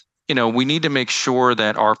 we need to make sure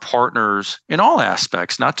that our partners in all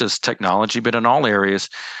aspects, not just technology, but in all areas,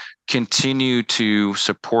 continue to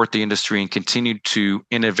support the industry and continue to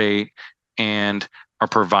innovate and are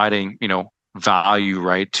providing, value,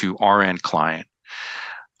 right, to our end client.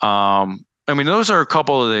 Those are a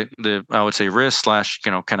couple of the I would say risks slash,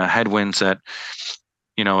 kind of headwinds that,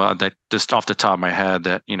 that just off the top of my head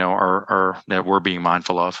that, are that we're being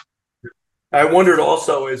mindful of. I wondered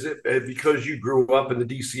also, is it because you grew up in the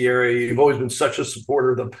DC area, you've always been such a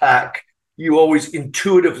supporter of the pack, you always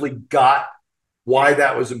intuitively got why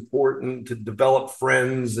that was important to develop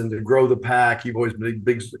friends and to grow the pack. You've always been a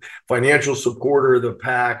big financial supporter of the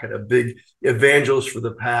pack and a big evangelist for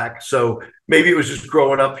the pack. So maybe it was just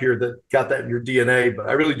growing up here that got that in your DNA, but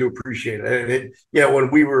I really do appreciate it. And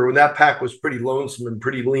when that pack was pretty lonesome and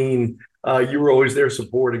pretty lean, you were always there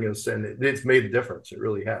supporting us, and it's made a difference. It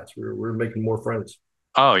really has. We're making more friends.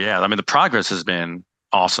 Oh yeah. The progress has been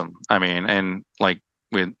awesome. And like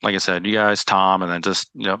I said, you guys, Tom, and then just,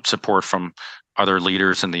 support from other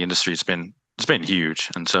leaders in the industry, it's been huge.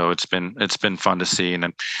 And so it's been fun to see. And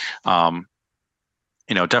then,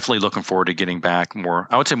 definitely looking forward to getting back more,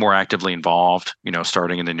 I would say more actively involved,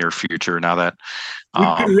 starting in the near future now that,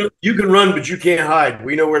 you can run, but you can't hide.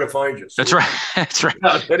 We know where to find you. So that's right. That's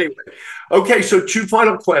right. Anyway. Okay. So 2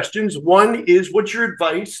 final questions. One is, what's your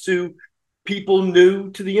advice to people new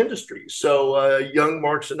to the industry? So young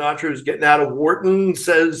Mark Sinatra who's getting out of Wharton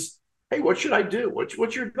says, hey, what should I do?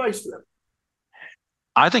 What's your advice to them?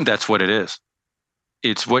 I think that's what it is.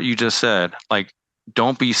 It's what you just said. Like,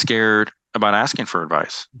 don't be scared about asking for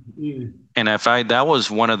advice. Mm-hmm. And that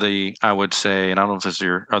was one of the, I would say, and I don't know if this is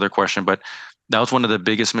your other question, but that was one of the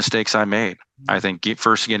biggest mistakes I made. Mm-hmm. I think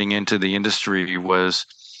first getting into the industry was,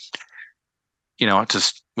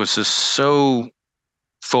 just so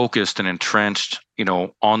focused and entrenched,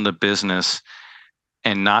 on the business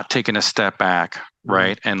and not taking a step back. Mm-hmm.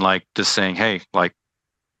 Right. And like just saying, hey, like,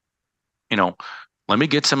 let me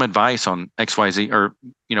get some advice on XYZ, or,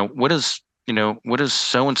 what does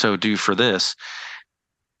so-and-so do for this?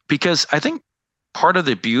 Because I think part of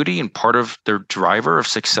the beauty and part of their driver of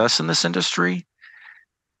success in this industry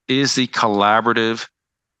is the collaborative,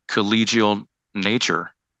 collegial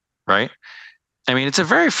nature, right? It's a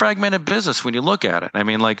very fragmented business when you look at it.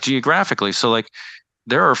 Like geographically. So like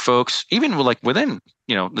there are folks, even like within,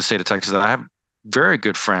 the state of Texas, that I have very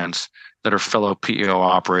good friends that are fellow PEO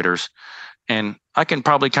operators. And I can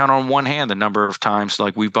probably count on one hand the number of times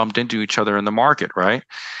like we bumped into each other in the market, right?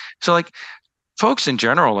 So like folks in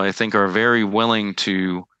general, I think, are very willing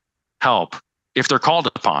to help if they're called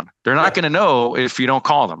upon. They're not going to know if you don't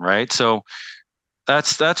call them, right? So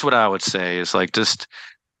that's what I would say is like just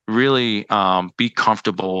really be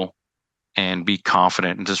comfortable and be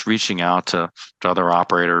confident and just reaching out to other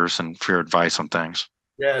operators and for your advice on things.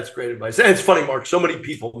 Yeah, it's great advice. And it's funny, Mark, so many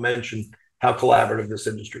people mention how collaborative this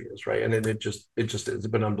industry is, right? And it just is. It's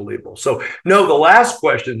been unbelievable. So no, the last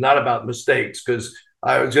question is not about mistakes, because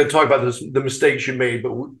I was going to talk about the mistakes you made,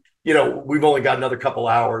 but we've only got another couple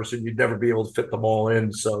hours and you'd never be able to fit them all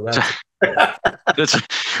in. So that's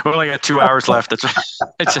we only got 2 hours left.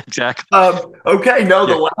 That's exactly. Okay. No,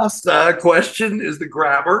 the last question is the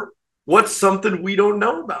grabber. What's something we don't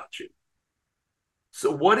know about you? So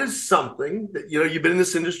what is something that, you've been in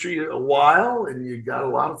this industry a while and you got a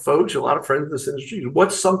lot of folks, a lot of friends in this industry.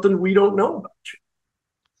 What's something we don't know about you?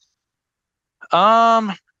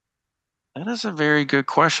 That is a very good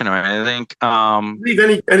question. I think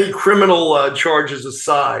leave any criminal charges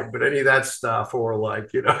aside, but any of that stuff, or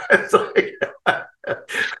like, it's like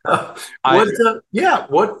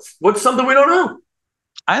what's something we don't know?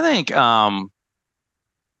 I think I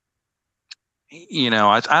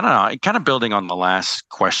don't know, kind of building on the last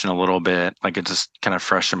question a little bit, like it's just kind of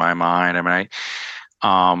fresh in my mind. I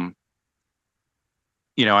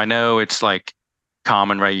know it's like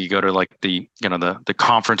common, right? You go to like the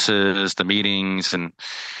conferences, the meetings, and,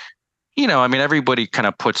 everybody kind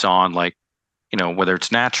of puts on like, whether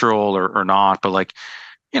it's natural or not, but like,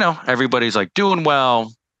 everybody's like doing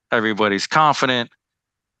well, everybody's confident.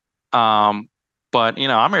 But,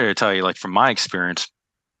 I'm here to tell you, like, from my experience,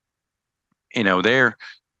 there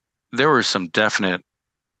were some definite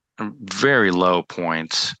very low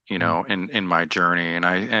points, in my journey. And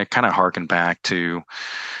I kind of harken back to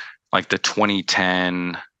like the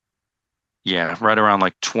 2010, right around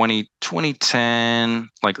like 2010,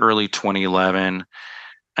 like early 2011.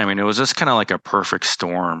 I mean, it was just kind of like a perfect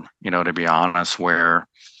storm, to be honest, where,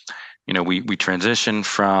 we transitioned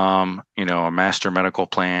from, a master medical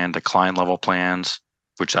plan to client level plans,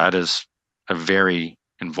 which that is a very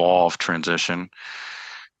involved transition.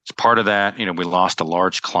 As part of that, we lost a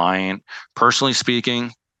large client. Personally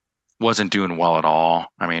speaking, wasn't doing well at all.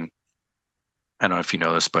 I mean, I don't know if you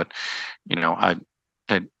know this, but, I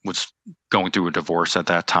was going through a divorce at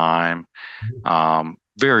that time.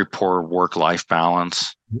 Very poor work-life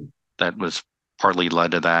balance that was partly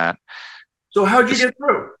led to that. So how'd you get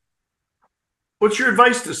through? What's your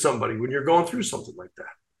advice to somebody when you're going through something like that?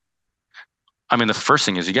 I mean, the first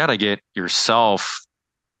thing is you got to get yourself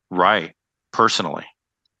right personally.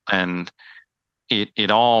 And it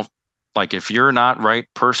all, like, if you're not right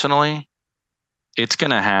personally, it's going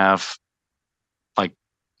to have like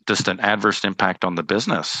just an adverse impact on the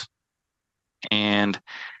business. And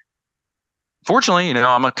fortunately,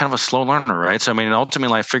 I'm a kind of a slow learner, right? So, I mean,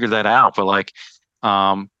 ultimately I figured that out, but like,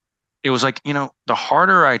 it was like, the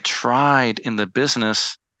harder I tried in the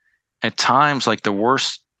business, at times, like the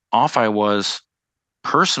worse off I was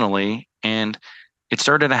personally. And it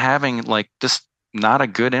started having like just not a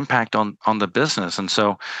good impact on the business. And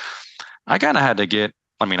so I kind of had to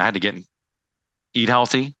eat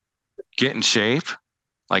healthy, get in shape,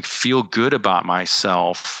 like feel good about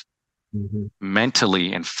myself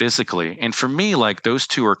mentally and physically. And for me, like those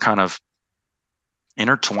two are kind of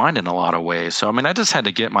intertwined in a lot of ways. So, I mean, I just had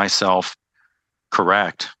to get myself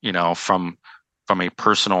correct, from a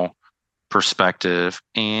personal perspective.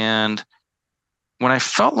 And when I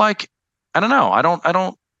felt like, I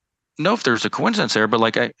don't know if there's a coincidence there, but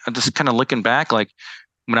like I just kind of looking back, like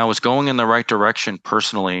when I was going in the right direction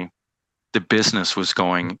personally, the business was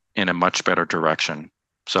going in a much better direction.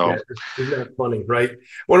 So, yeah, isn't that funny, right?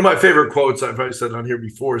 One of my favorite quotes I've probably said on here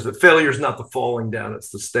before is that failure is not the falling down, it's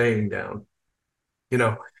the staying down.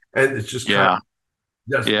 And it's just kind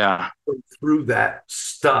of just through that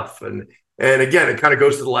stuff. And again, it kind of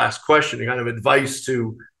goes to the last question, kind of advice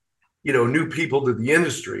to, new people to the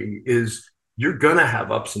industry is you're going to have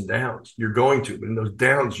ups and downs. You're going to, but in those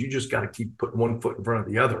downs, you just got to keep putting one foot in front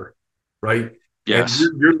of the other. Right. Yes.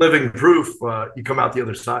 And you're living proof. You come out the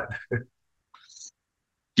other side.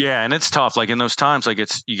 Yeah. And it's tough. Like in those times, like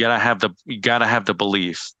you gotta have the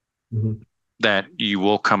belief that you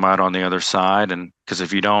will come out on the other side. And because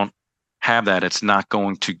if you don't have that, it's not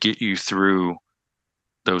going to get you through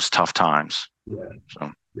those tough times. Yeah.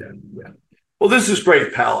 So. Yeah. Well, this is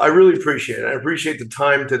great, pal. I really appreciate it. I appreciate the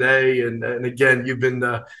time today. And again, you've been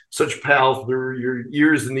such a pal through your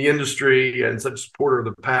years in the industry and such a supporter of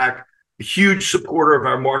the pack, a huge supporter of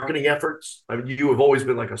our marketing efforts. I mean, you have always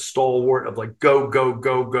been like a stalwart of like, go, go,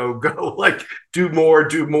 go, go, go, like do more,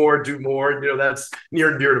 do more, do more. That's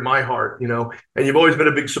near and dear to my heart, and you've always been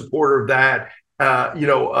a big supporter of that.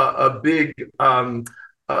 A big,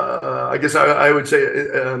 I guess I would say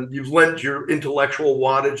you've lent your intellectual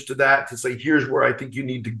wattage to that to say, here's where I think you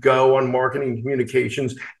need to go on marketing and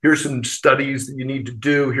communications. Here's some studies that you need to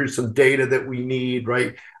do. Here's some data that we need,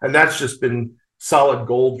 right? And that's just been solid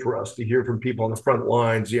gold for us to hear from people on the front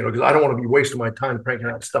lines, because I don't want to be wasting my time cranking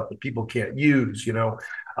out stuff that people can't use,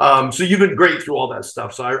 So you've been great through all that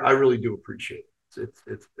stuff. So I really do appreciate it.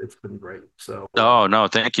 It's been great. So. Oh, no,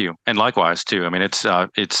 thank you. And likewise too. I mean,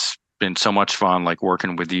 it's been so much fun, like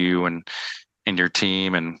working with you and your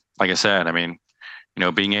team. And like I said, I mean,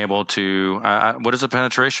 being able to, what is the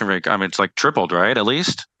penetration rate? I mean, it's like tripled, right? At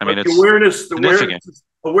least. I mean, it's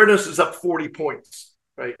awareness is up 40 points.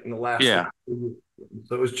 Right in the last year.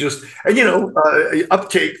 So it's just, and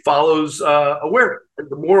uptake follows awareness.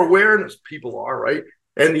 The more awareness people are, right,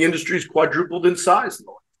 and the industry's quadrupled in size in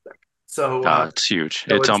the last decade. So it's huge.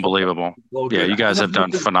 It's unbelievable. Yeah, you guys have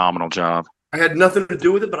done a phenomenal job. I had nothing to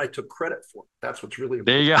do with it, but I took credit for it. That's what's really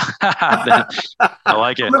important. There you go. I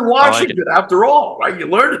like it. I'm in Washington, after all, right? You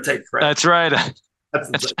learn to take credit. That's right.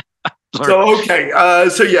 That's so, okay.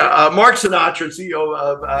 Mark Sinatra, CEO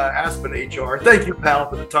of Aspen HR. Thank you, pal,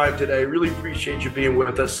 for the time today. Really appreciate you being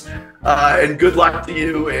with us. And good luck to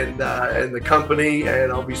you and the company.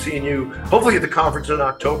 And I'll be seeing you hopefully at the conference in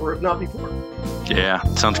October, if not before. Yeah,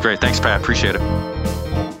 sounds great. Thanks, Pat. Appreciate it.